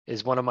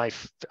 is one of my,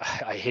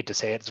 I hate to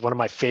say it, it's one of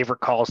my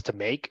favorite calls to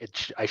make.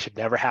 I should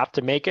never have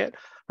to make it,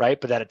 right?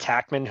 But that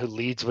attackman who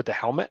leads with the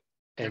helmet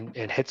and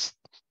hits,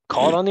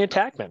 call it on the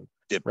attackman,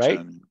 right?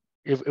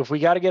 If we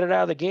got to get it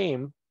out of the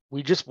game,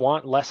 we just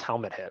want less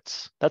helmet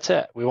hits. That's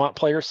it. We want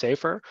players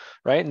safer,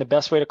 right? And the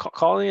best way to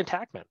call the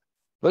attackman.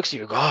 Looks at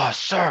you, go, oh,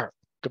 sir,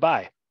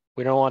 goodbye.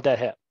 We don't want that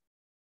hit.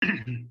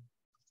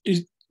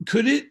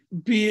 Could it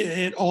be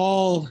at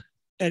all,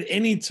 at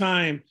any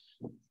time,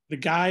 the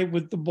guy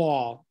with the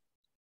ball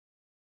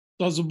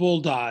does a bull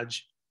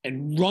dodge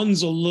and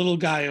runs a little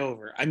guy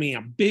over? I mean,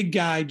 a big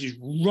guy just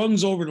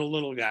runs over the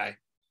little guy.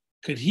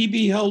 Could he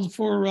be held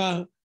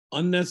for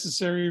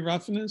unnecessary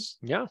roughness?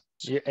 Yeah.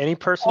 Any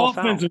personal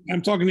foul.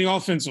 I'm talking the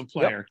offensive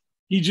player.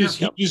 He's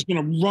just going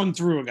to run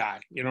through a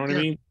guy. You know what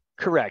I mean?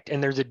 Correct.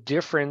 And there's a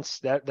difference.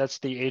 That's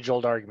the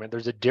age-old argument.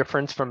 There's a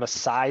difference from a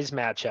size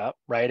matchup,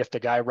 right? If the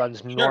guy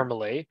runs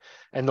normally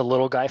and the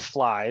little guy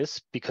flies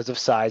because of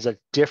size, that's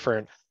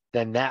different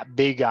than that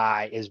big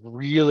guy is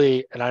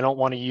really, and I don't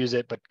want to use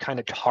it, but kind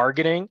of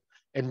targeting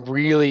and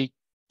really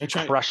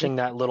crushing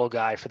that little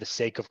guy for the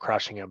sake of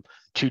crushing him.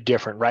 Two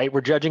different, right?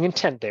 We're judging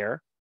intent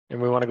there,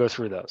 and we want to go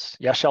through those.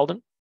 Yeah,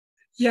 Sheldon?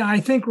 Yeah, I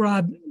think,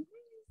 Rob,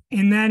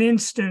 in that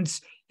instance,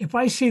 if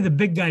I see the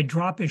big guy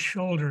drop his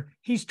shoulder,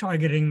 he's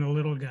targeting the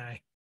little guy.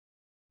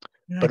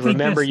 And but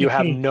remember, you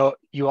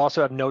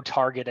also have no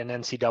target in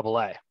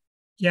NCAA.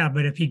 Yeah,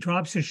 but if he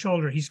drops his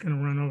shoulder, he's going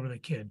to run over the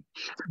kid.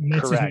 And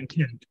that's correct.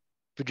 His intent.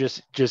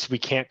 Just we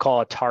can't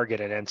call a target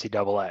at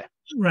NCAA.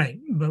 Right,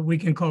 but we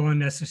can call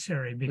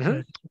unnecessary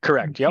because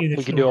correct. Yep,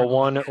 we can do a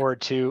 1 or a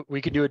 2.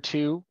 We could do a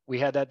 2. We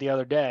had that the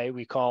other day.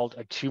 We called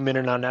a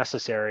 2-minute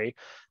unnecessary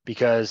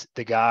because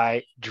the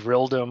guy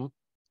drilled him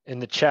in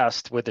the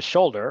chest with the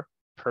shoulder,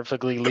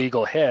 perfectly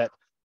legal hit,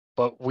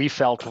 but we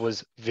felt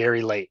was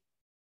very late,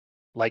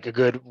 like a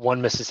good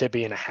 1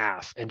 Mississippi and a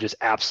half, and just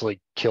absolutely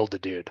killed the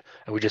dude.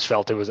 And we just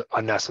felt it was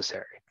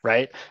unnecessary,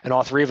 right? And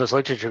all three of us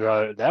looked at you and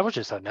go, that was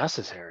just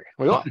unnecessary.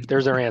 We go, oh,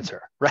 there's our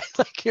answer, right?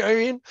 Like, you know what I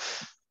mean?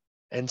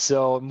 And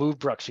so move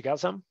Brooks, you got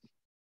some?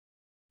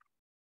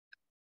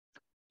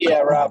 Yeah,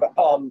 Rob.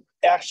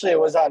 Actually, it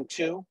was on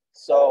 2.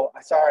 So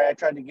sorry, I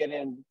tried to get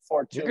in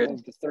for 2,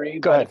 move to 3.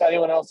 Go ahead. If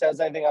anyone else has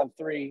anything on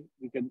 3,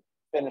 you could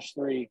finish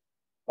 3.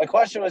 My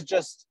question was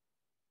just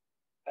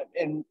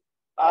in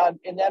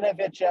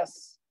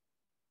NFHS,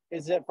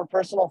 is it for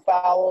personal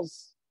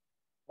fouls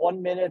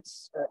 1 minute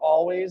or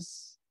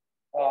always?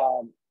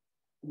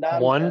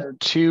 1,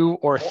 2,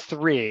 or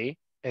 3,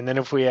 and then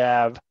if we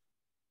have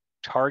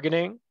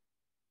targeting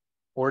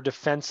or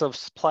defensive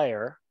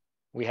player,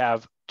 we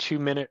have 2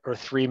 minute or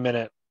 3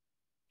 minute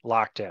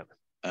locked in,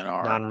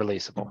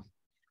 non-releasable.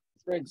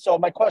 Great. So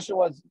my question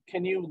was,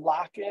 can you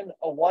lock in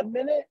a 1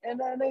 minute in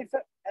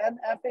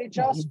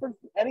NFHS for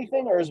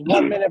anything, or is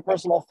 1 minute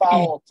personal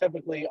foul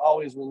typically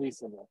always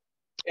releasable?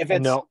 If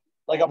it's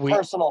like a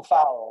personal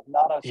foul,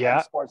 not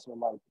a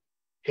sportsmanlike.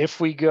 If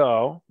we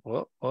go,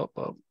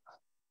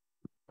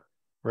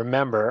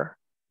 remember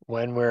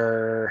when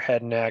we're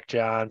head and neck,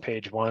 John,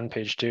 page 1,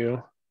 page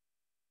 2.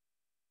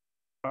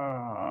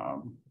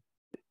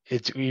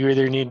 It's you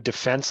either need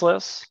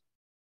defenseless,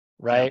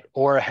 right,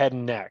 or a head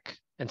and neck.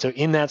 And so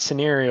in that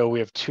scenario, we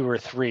have 2 or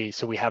 3.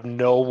 So we have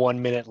no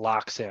 1 minute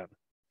locks in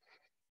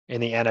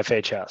the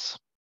NFHS.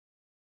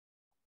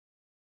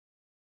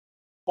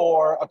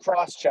 For a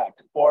cross check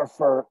or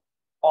for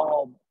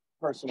all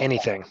personal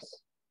anything.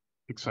 fouls.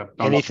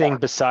 Except anything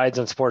besides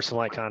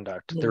unsportsmanlike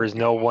conduct. There is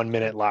no 1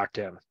 minute locked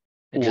in.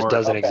 It just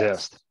doesn't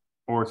exist.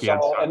 Or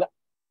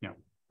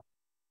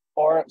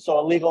so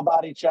a legal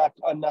body check,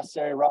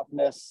 unnecessary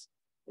roughness.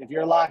 If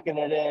you're locking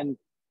it in,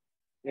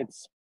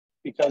 it's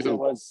because it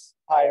was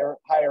higher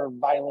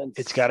violence.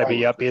 It's got to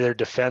be up either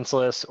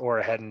defenseless or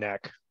a head and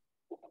neck.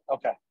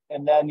 Okay,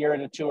 and then you're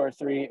at a 2 or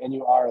 3, and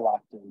you are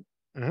locked in.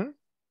 Mm-hmm.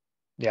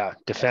 Yeah,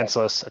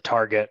 defenseless, a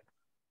target,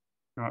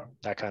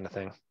 that kind of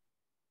thing.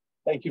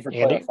 Thank you for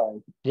Andy?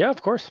 clarifying. Yeah,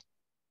 of course.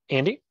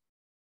 Andy?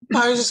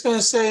 I was just going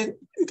to say,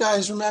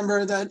 guys,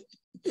 remember that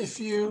if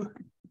you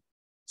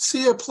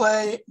see a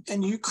play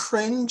and you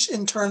cringe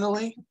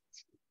internally,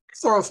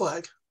 throw a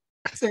flag.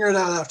 Figure it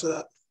out after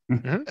that.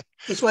 Mm-hmm.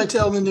 That's what I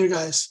tell the new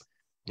guys.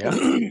 Yeah.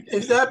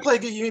 If that play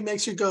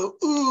makes you go,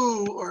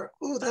 ooh, or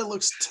ooh, that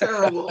looks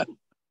terrible,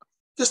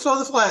 just throw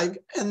the flag.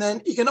 And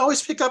then you can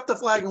always pick up the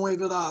flag and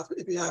wave it off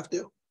if you have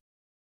to,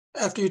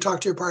 after you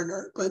talk to your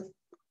partner. But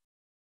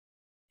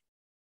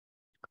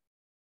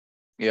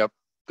yep,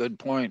 good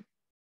point.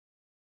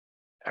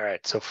 All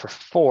right, so for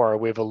 4,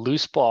 we have a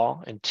loose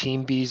ball in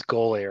Team B's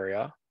goal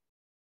area.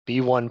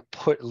 B1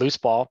 loose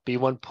ball,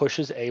 B1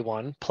 pushes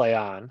A1, play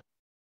on.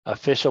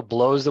 Official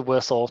blows the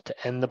whistle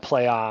to end the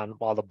play on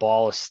while the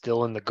ball is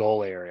still in the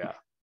goal area.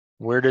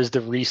 Where does the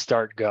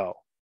restart go?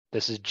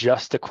 This is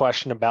just a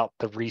question about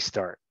the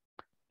restart.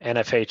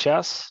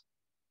 NFHS,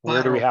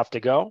 where do we Lateral. have to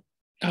go?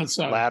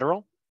 Outside.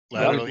 Lateral.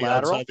 Lateral, yeah,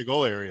 Lateral. outside the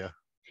goal area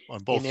on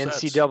both In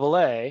sets.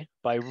 NCAA,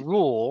 by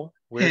rule,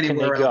 where can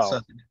they Anywhere go?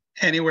 outside,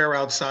 anywhere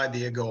outside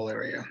the goal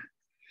area.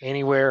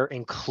 Anywhere,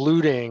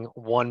 including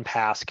one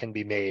pass, can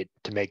be made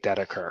to make that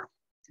occur.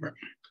 Right.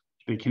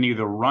 They can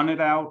either run it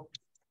out,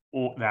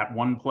 or that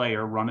one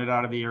player run it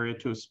out of the area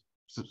to a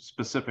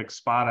specific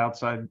spot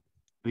outside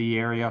the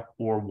area,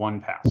 or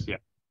one pass. Yeah.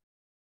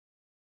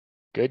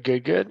 Good,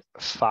 good, good.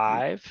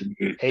 5.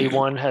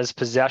 A1 has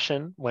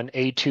possession when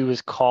A2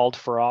 is called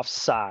for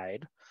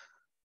offside.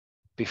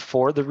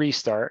 Before the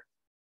restart,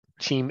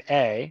 Team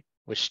A,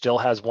 which still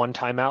has one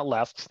timeout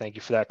left, thank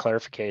you for that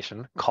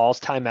clarification, calls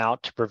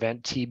timeout to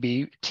prevent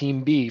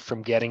Team B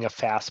from getting a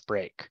fast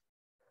break.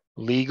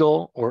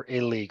 Legal or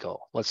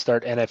illegal? Let's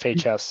start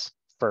NFHS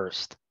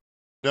first.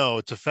 No,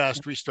 it's a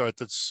fast restart.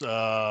 That's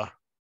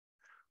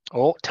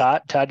Oh,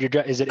 Todd,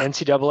 is it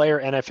NCAA or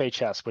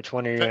NFHS? Which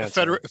one are you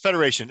answering?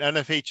 Federation,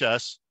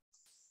 NFHS.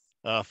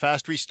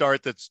 Fast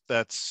restart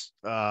that's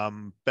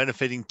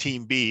benefiting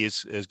Team B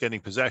is getting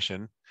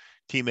possession.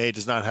 Team A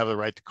does not have the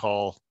right to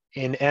call.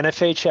 In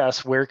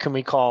NFHS, where can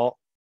we call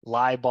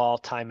live ball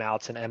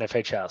timeouts in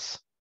NFHS?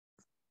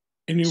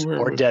 Anywhere.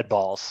 Or dead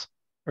balls.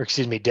 Or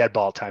excuse me, dead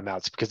ball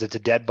timeouts, because it's a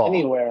dead ball.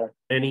 Anywhere.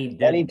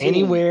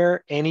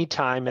 Anywhere,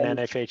 anytime in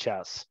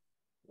NFHS.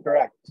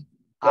 Correct.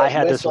 I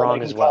had this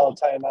wrong as well.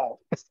 Timeout.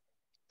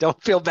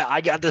 Don't feel bad.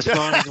 I got this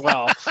wrong as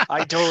well.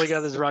 I totally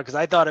got this wrong because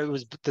I thought it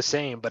was the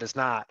same, but it's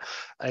not.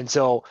 And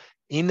so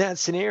in that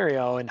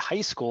scenario in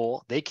high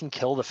school, they can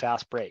kill the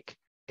fast break.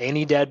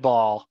 Any dead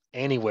ball,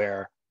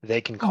 anywhere,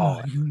 they can call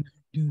it. Do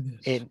this.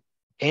 In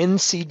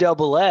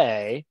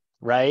NCAA,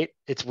 right?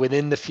 It's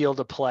within the field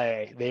of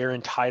play. They are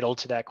entitled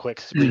to that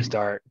quick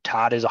restart.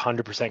 Todd is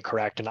 100%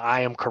 correct, and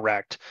I am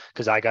correct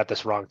because I got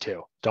this wrong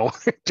too. Don't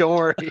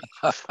worry.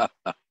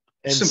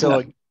 And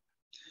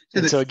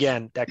so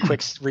again, that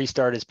quick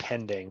restart is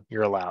pending.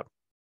 You're allowed.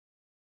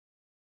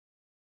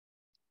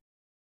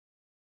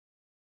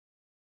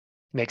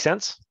 Make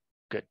sense?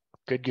 Good.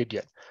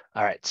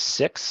 All right,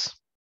 6.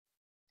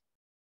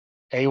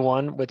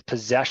 A1 with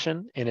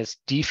possession in its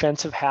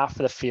defensive half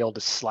of the field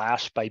is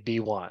slashed by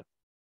B1.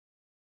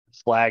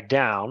 Flag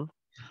down.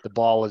 The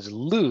ball is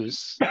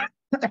loose.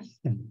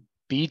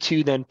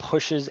 B2 then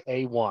pushes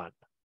A1.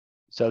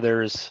 So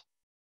there's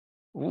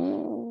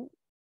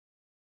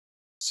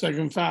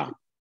Second foul.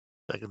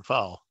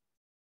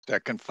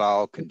 Second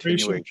foul,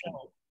 continuation.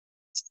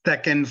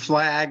 Second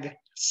flag,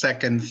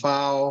 second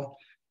foul,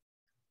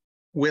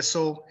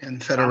 whistle,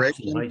 and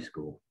federation. High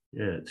school.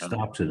 Yeah, it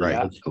stops at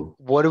high school.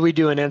 What do we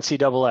do in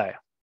NCAA?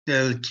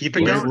 Keep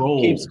it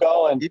going. Keeps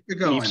going. Keep it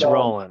going. Keeps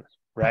rolling,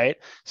 right?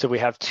 So we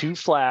have 2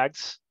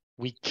 flags.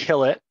 We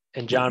kill it.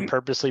 And John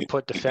purposely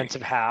put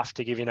defensive half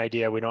to give you an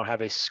idea. We don't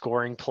have a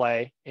scoring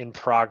play in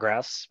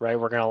progress, right?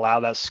 We're going to allow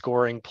that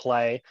scoring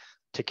play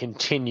to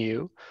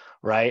continue,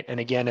 right? And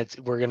again,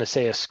 we're going to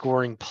say a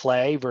scoring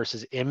play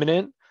versus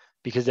imminent,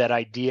 because that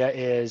idea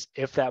is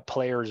if that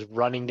player is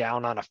running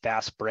down on a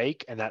fast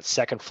break and that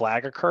second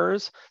flag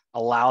occurs,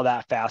 allow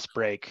that fast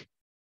break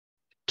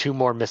 2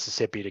 more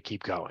Mississippi to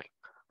keep going,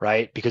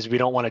 right? Because we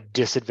don't want to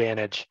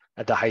disadvantage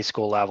at the high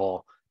school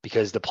level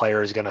because the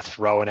player is going to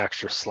throw an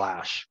extra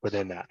slash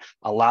within that.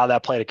 Allow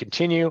that play to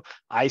continue.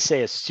 I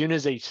say as soon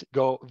as they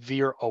go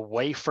veer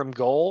away from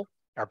goal,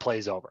 our play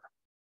is over.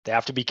 They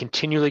have to be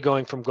continually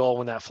going from goal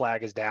when that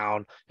flag is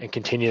down and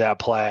continue that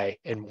play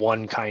in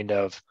one kind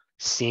of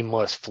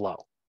seamless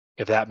flow,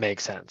 if that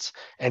makes sense.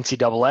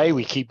 NCAA,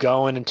 we keep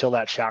going until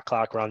that shot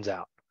clock runs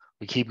out.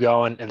 We keep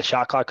going, and the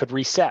shot clock could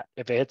reset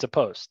if it hits a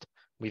post.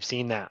 We've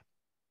seen that.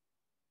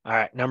 All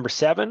right, number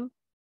 7,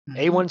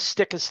 A1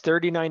 stick is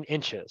 39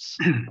 inches.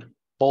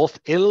 Both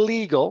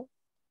illegal.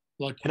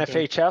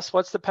 NFHS,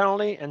 what's the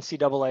penalty?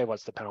 NCAA,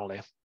 what's the penalty?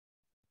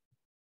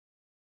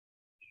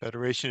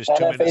 Federation is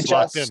 2 minutes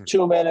locked in.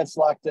 2 minutes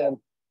locked in.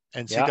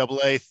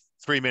 NCAA,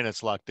 3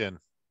 minutes locked in.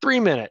 3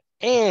 minute.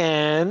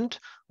 And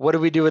what do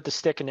we do with the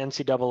stick in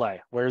NCAA?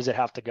 Where does it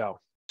have to go?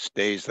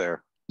 Stays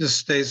there. Just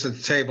stays at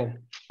the table.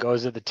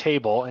 Goes at the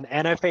table. And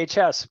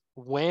NFHS,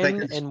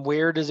 when and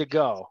where does it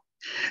go?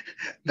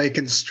 They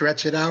can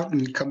stretch it out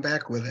and come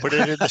back with it. Put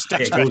it in the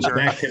stick It goes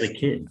back to the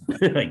kid,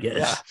 I guess.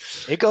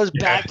 Yeah. It goes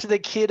back to the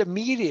kid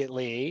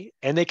immediately,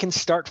 and they can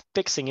start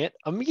fixing it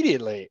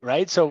immediately,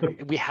 right? So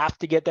we have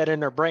to get that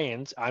in our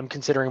brains. I'm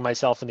considering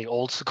myself in the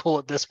old school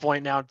at this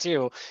point now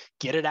too.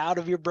 Get it out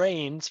of your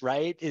brains,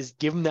 right? Is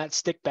give them that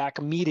stick back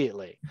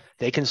immediately.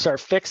 They can start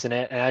fixing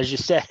it. And as you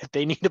said, if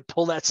they need to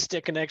pull that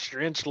stick an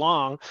extra inch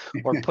long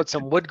or put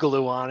some wood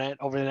glue on it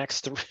over the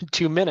next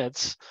 2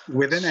 minutes.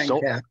 With an end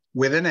cap.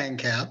 With an end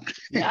cap.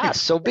 Yeah,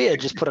 so be it.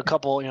 Just put a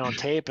couple,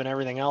 tape and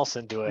everything else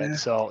into it. Yeah.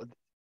 So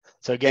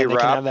again, they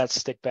can have that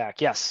stick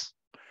back. Yes.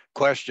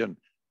 Question.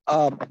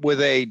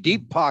 With a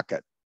deep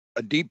pocket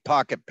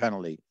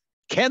penalty,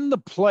 can the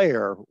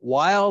player,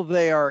 while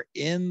they are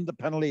in the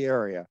penalty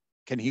area,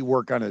 can he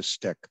work on his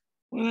stick?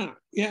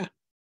 Yeah.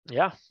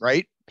 Yeah.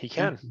 Right? He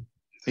can.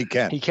 He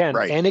can. He can,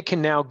 Right. and it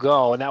can now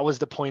go. And that was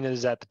the point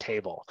is at the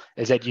table,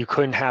 is that you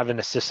couldn't have an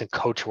assistant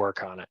coach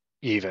work on it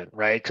even,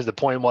 right? Because the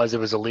point was it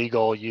was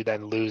illegal. You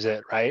then lose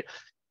it, right?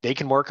 They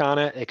can work on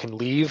it. It can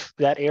leave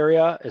that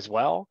area as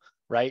well,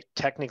 right?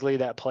 Technically,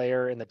 that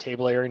player in the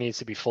table area needs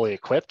to be fully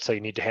equipped. So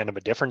you need to hand them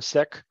a different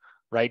stick,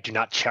 right? Do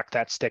not check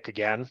that stick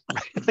again,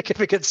 right? Like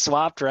if it gets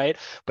swapped, right?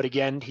 But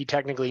again, he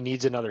technically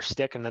needs another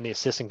stick and then the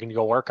assistant can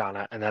go work on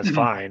it and that's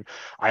fine.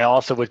 I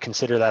also would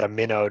consider that a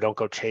minnow. Don't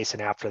go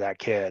chasing after that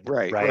kid,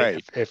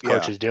 Right. If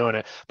coach is doing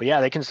it. But yeah,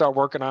 they can start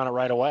working on it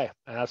right away.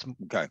 And that's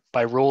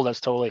by rule,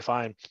 that's totally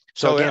fine.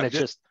 So again, it's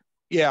just.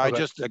 Yeah,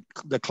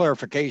 the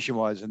clarification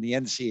was in the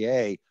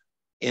NCAA,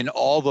 in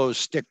all those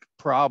stick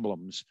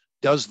problems,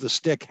 does the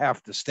stick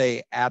have to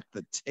stay at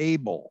the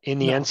table? In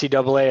the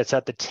NCAA, it's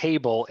at the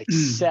table,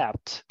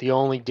 except the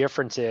only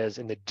difference is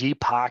in the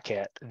deep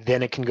pocket,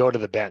 then it can go to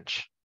the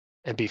bench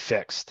and be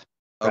fixed,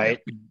 right?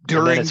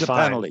 During the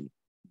penalty.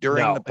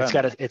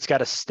 It's got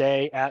to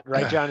stay at,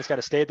 right, John? It's got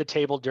to stay at the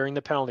table during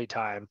the penalty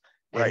time,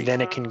 and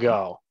then it can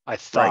go. I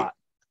thought.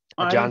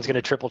 John's going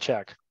to triple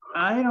check.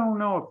 I don't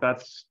know if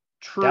that's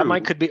true.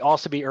 That could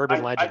also be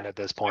urban legend at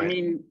this point. I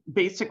mean,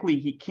 basically,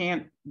 he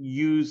can't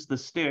use the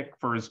stick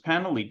for his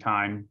penalty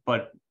time,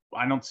 but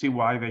I don't see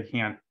why they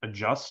can't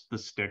adjust the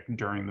stick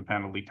during the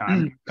penalty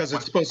time. Because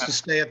it's supposed to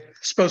stay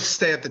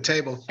at the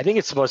table. I think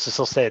it's supposed to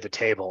still stay at the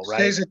table, right?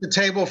 Stays at the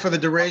table for the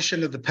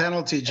duration of the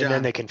penalty, John. And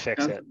then they can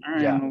fix it.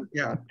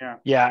 Yeah.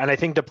 Yeah, and I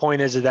think the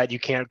point is that you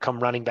can't come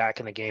running back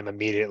in the game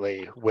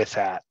immediately with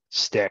that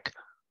stick,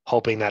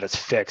 hoping that it's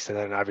fixed, and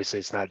then obviously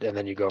it's not, and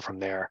then you go from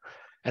there.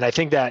 And I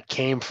think that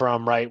came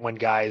from when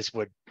guys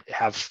would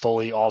have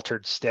fully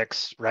altered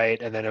sticks,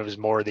 right? And then it was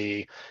more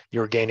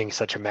you're gaining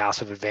such a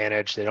massive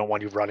advantage. They don't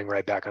want you running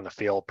right back on the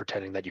field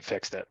pretending that you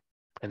fixed it.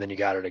 And then you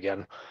got it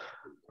again.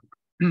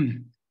 All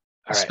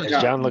right,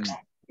 as John looks. Let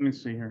me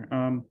see here.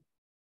 All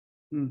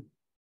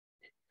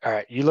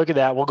right, you look at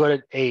that. We'll go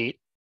to 8.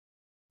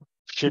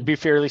 Should be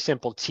fairly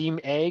simple. Team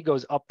A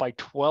goes up by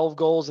 12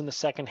 goals in the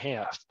second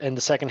half. In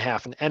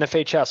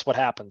NFHS, what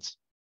happens?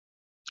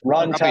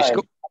 Run time.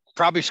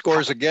 Probably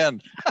scores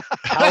again.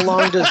 How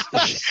long does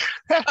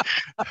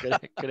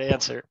good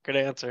answer.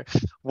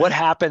 What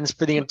happens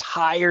for the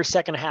entire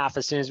second half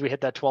as soon as we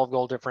hit that 12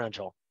 goal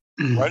differential?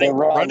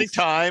 Running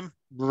time.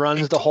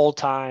 Runs the whole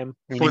time.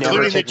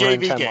 Including the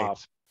JV game.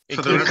 Off.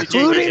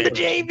 Including the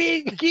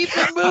JV. Keep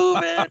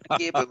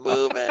it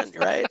moving,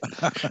 right?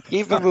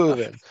 Keep it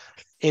moving.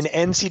 In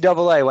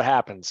NCAA, what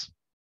happens?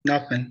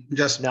 Nothing.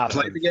 Just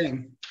play the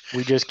game.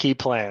 We just keep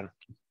playing.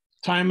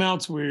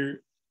 Timeouts, we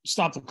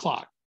stop the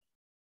clock.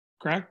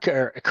 Correct?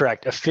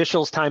 Correct.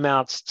 Officials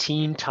timeouts,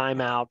 team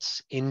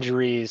timeouts,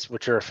 injuries,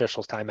 which are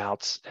officials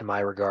timeouts in my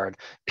regard.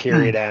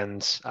 Period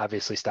ends,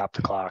 obviously stop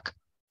the clock.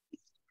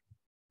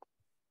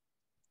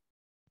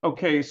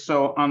 Okay,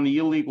 so on the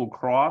illegal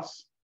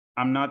cross,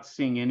 I'm not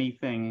seeing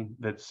anything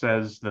that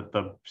says that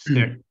the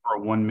stick for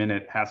 1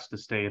 minute has to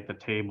stay at the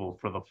table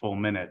for the full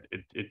minute.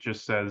 It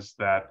just says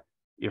that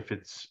if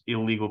it's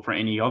illegal for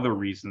any other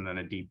reason than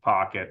a deep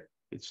pocket,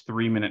 it's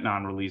 3-minute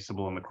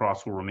non-releasable and the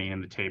cross will remain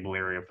in the table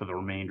area for the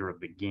remainder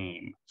of the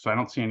game. So I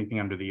don't see anything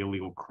under the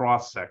illegal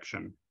cross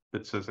section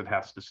that says it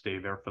has to stay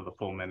there for the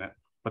full minute,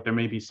 but there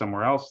may be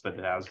somewhere else that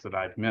it has that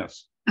I've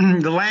missed.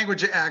 The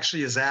language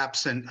actually is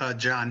absent,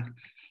 John.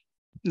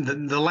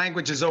 The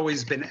language has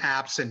always been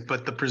absent,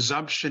 but the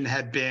presumption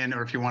had been,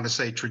 or if you want to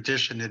say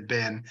tradition had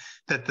been,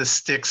 that the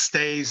stick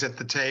stays at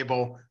the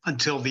table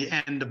until the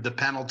end of the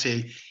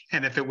penalty.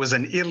 And if it was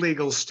an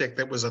illegal stick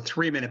that was a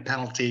 3-minute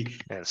penalty,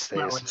 it's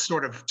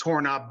sort of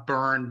torn up,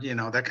 burned,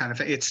 that kind of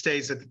thing. It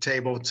stays at the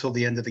table until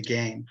the end of the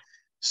game.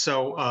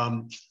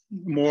 So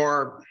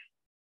more,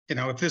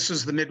 if this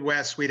is the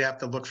Midwest, we'd have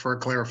to look for a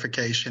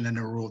clarification and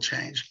a rule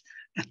change.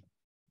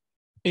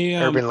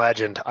 Urban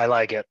legend. I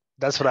like it.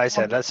 That's what I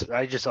said.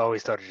 I just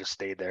always thought it just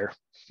stayed there.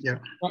 Yeah.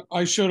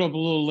 I showed up a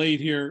little late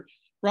here.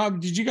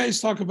 Rob, did you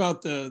guys talk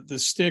about the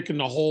stick and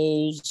the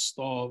holes,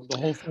 the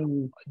whole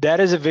thing? That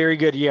is a very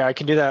good, I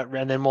can do that.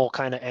 And then we'll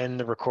kind of end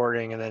the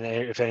recording. And then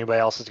if anybody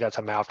else has got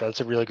something after,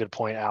 that's a really good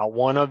point, Al.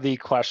 One of the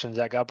questions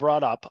that got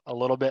brought up, a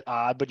little bit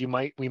odd, but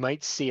we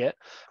might see it,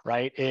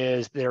 right,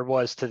 is there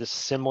was to the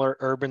similar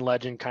urban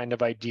legend kind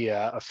of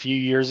idea a few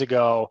years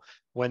ago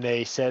when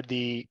they said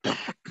the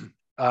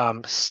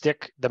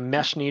stick, the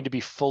mesh need to be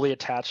fully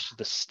attached to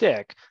the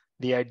stick.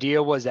 The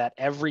idea was that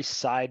every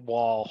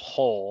sidewall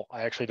hole,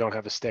 I actually don't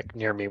have a stick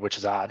near me, which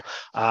is odd.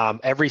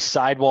 Every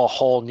sidewall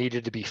hole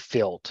needed to be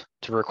filled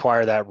to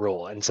require that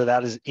rule. And so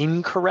that is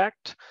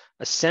incorrect.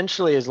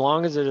 Essentially, as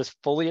long as it is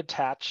fully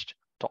attached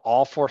to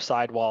all 4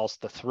 sidewalls,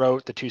 the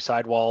throat, the 2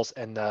 sidewalls,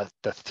 and the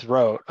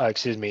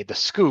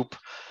scoop,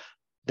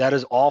 that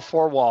is all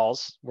 4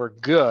 walls, we're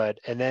good.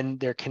 And then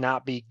there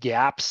cannot be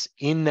gaps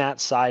in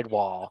that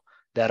sidewall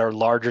that are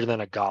larger than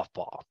a golf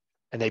ball.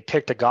 And they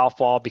picked a golf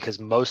ball because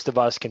most of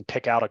us can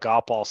pick out a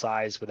golf ball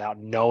size without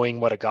knowing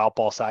what a golf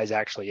ball size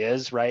actually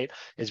is, right?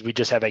 Is we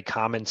just have a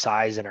common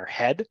size in our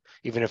head,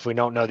 even if we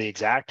don't know the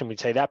exact, and we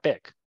say that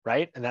big,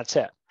 right? And that's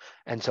it.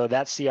 And so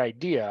that's the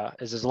idea,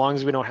 is as long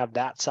as we don't have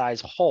that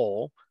size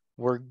hole,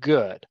 we're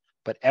good.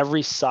 But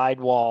every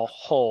sidewall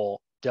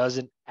hole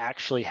doesn't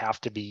actually have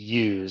to be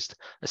used,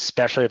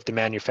 especially if the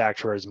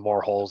manufacturer has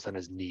more holes than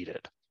is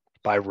needed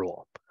by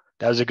rule.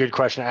 That was a good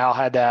question. Al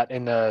had that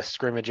in the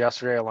scrimmage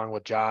yesterday, along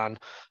with John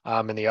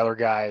and the other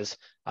guys.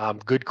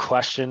 Good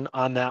question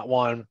on that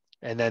one.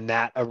 And then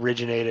that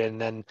originated.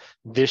 And then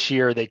this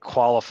year they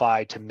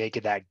qualified to make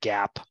it that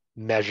gap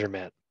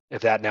measurement,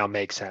 if that now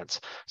makes sense.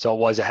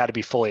 So it had to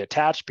be fully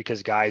attached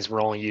because guys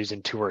were only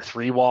using 2 or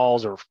 3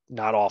 walls, or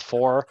not all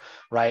 4,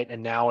 right?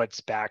 And now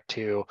it's back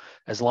to,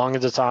 as long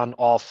as it's on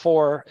all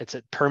 4, it's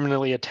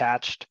permanently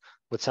attached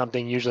with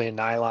something, usually a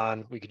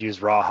nylon. We could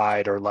use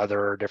rawhide or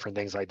leather or different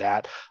things like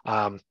that.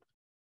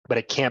 But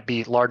it can't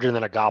be larger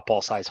than a golf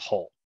ball size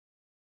hole.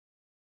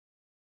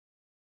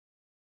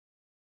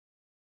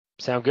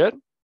 Sound good?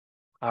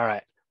 All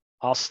right,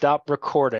 I'll stop recording.